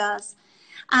for you girls.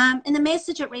 In the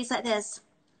Message, it reads like this.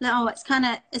 Oh, it's kind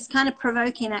of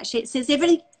provoking, actually. It says,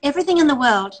 everything in the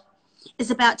world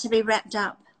is about to be wrapped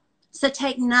up. So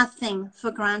take nothing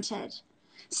for granted.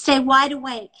 Stay wide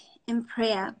awake in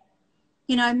prayer.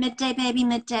 You know, midday, baby,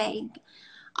 midday.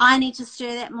 I need to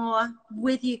stir that more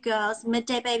with you girls.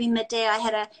 Midday, baby, midday. I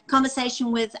had a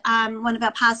conversation with one of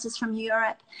our pastors from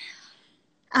Europe.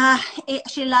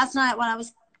 Actually, last night while I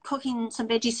was cooking some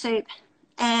veggie soup,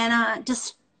 and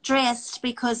distressed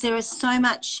because there is so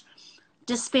much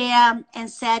despair and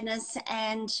sadness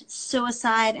and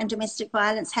suicide and domestic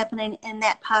violence happening in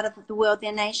that part of the world,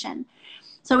 their nation.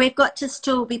 So we've got to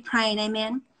still be praying,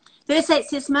 amen. Verse 8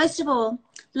 says, most of all,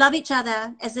 love each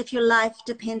other as if your life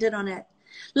depended on it.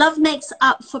 Love makes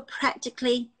up for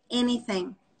practically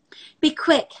anything. Be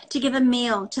quick to give a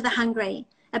meal to the hungry,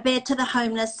 a bed to the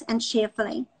homeless, and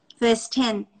cheerfully. Verse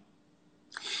 10,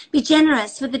 be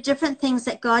generous with the different things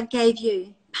that God gave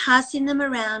you, passing them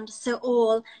around so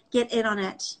all get in on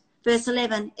it. Verse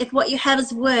 11, if what you have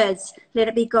is words, let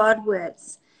it be God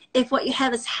words. If what you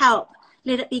have is help,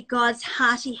 let it be God's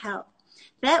hearty help.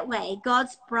 That way,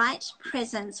 God's bright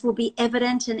presence will be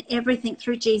evident in everything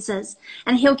through Jesus,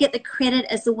 and he'll get the credit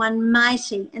as the one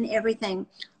mighty in everything.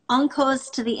 On course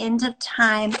to the end of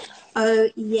time, oh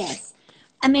yes.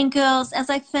 I mean, girls, as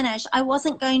I finish, I was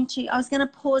going to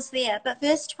pause there, but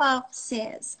verse 12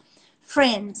 says,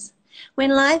 friends, when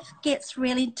life gets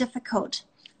really difficult,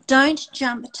 Don't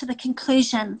jump to the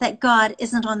conclusion that God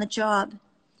isn't on the job.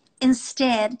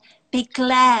 Instead, be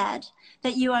glad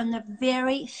that you are in the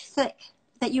very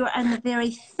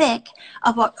thick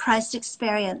of what Christ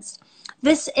experienced.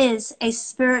 This is a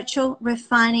spiritual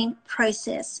refining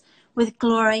process with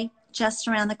glory just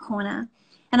around the corner.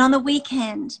 And on the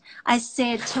weekend, I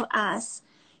said to us,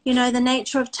 you know, the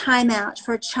nature of timeout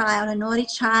for a child, a naughty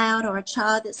child or a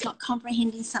child that's not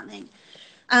comprehending something.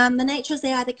 The nature is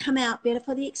they either come out better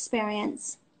for the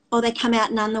experience or they come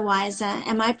out none the wiser.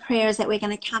 And my prayer is that we're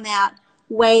going to come out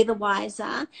way the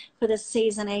wiser for this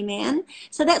season. Amen.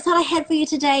 So that's what I had for you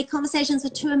today. Conversations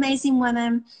with two amazing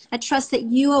women. I trust that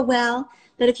you are well,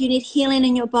 that if you need healing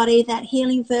in your body, that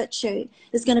healing virtue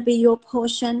is going to be your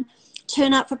portion.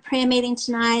 Turn up for prayer meeting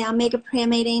tonight, our mega prayer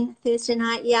meeting Thursday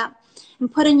night. Yeah. And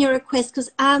put in your request,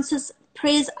 because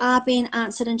prayers are being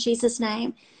answered in Jesus'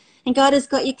 name. And God has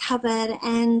got you covered.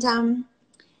 And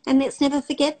let's never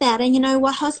forget that. And you know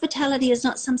what? Hospitality is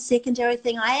not some secondary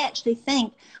thing. I actually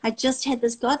think, I just had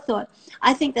this God thought,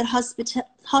 I think that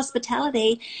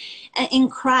hospitality in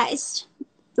Christ,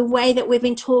 the way that we've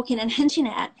been talking and hinting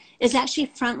at, is actually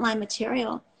frontline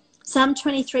material. Psalm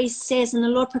 23 says, and the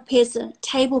Lord prepares a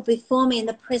table before me in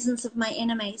the presence of my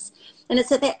enemies. And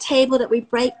it's at that table that we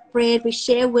break bread, we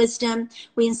share wisdom,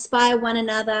 we inspire one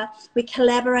another, we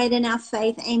collaborate in our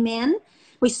faith. Amen.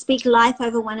 We speak life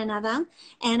over one another.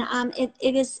 And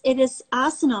it is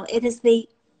arsenal. It is the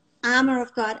armor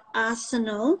of God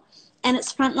arsenal, and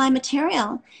it's frontline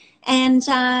material. And,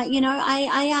 you know,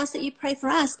 I ask that you pray for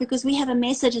us, because we have a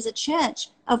message as a church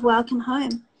of welcome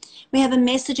home. We have a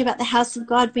message about the house of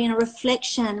God being a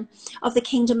reflection of the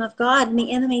kingdom of God, and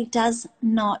the enemy does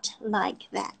not like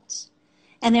that.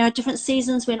 And there are different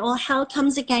seasons when all hell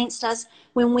comes against us,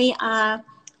 when we are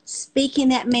speaking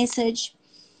that message,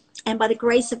 and by the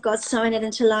grace of God, sowing it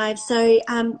into lives. So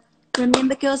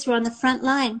remember, girls, we're on the front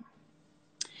line.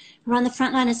 We're on the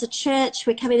front line as a church.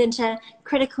 We're coming into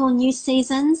critical new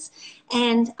seasons.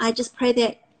 And I just pray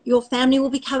that your family will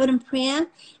be covered in prayer,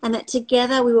 and that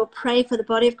together we will pray for the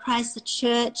body of Christ, the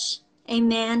church.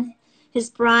 Amen. His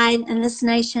bride, and this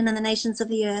nation and the nations of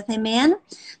the earth. Amen.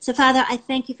 So, Father, I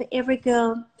thank you for every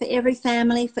girl, for every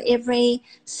family, for every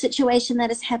situation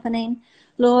that is happening.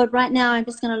 Lord, right now I'm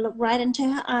just going to look right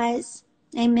into her eyes,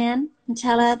 amen, and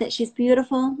tell her that she's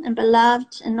beautiful and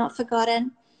beloved and not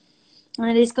forgotten, and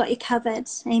that He's got you covered,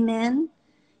 amen.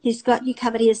 He's got you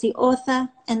covered. He is the author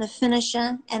and the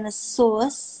finisher and the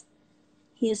source.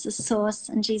 He is the source,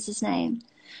 in Jesus' name.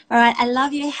 All right, I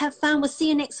love you. Have fun. We'll see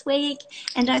you next week.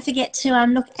 And don't forget to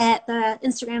look at the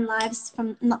Instagram lives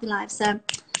not the lives,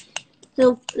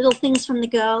 little things from the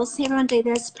girls. Everyone do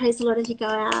this. Praise the Lord as you go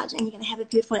out, and you're going to have a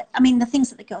beautiful, the things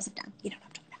that the girls have done. You know what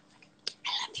I'm talking about.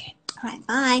 I love you. All right,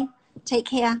 bye. Take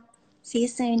care. See you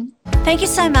soon. Thank you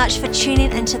so much for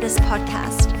tuning into this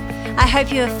podcast. I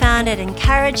hope you have found it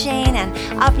encouraging and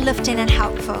uplifting and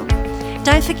helpful.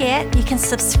 Don't forget, you can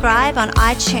subscribe on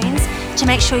iTunes to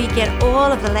make sure you get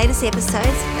all of the latest episodes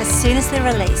as soon as they're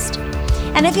released.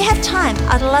 And if you have time,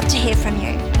 I'd love to hear from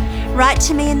you. Write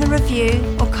to me in the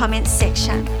review or comments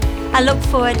section. I look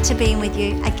forward to being with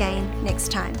you again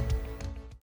next time.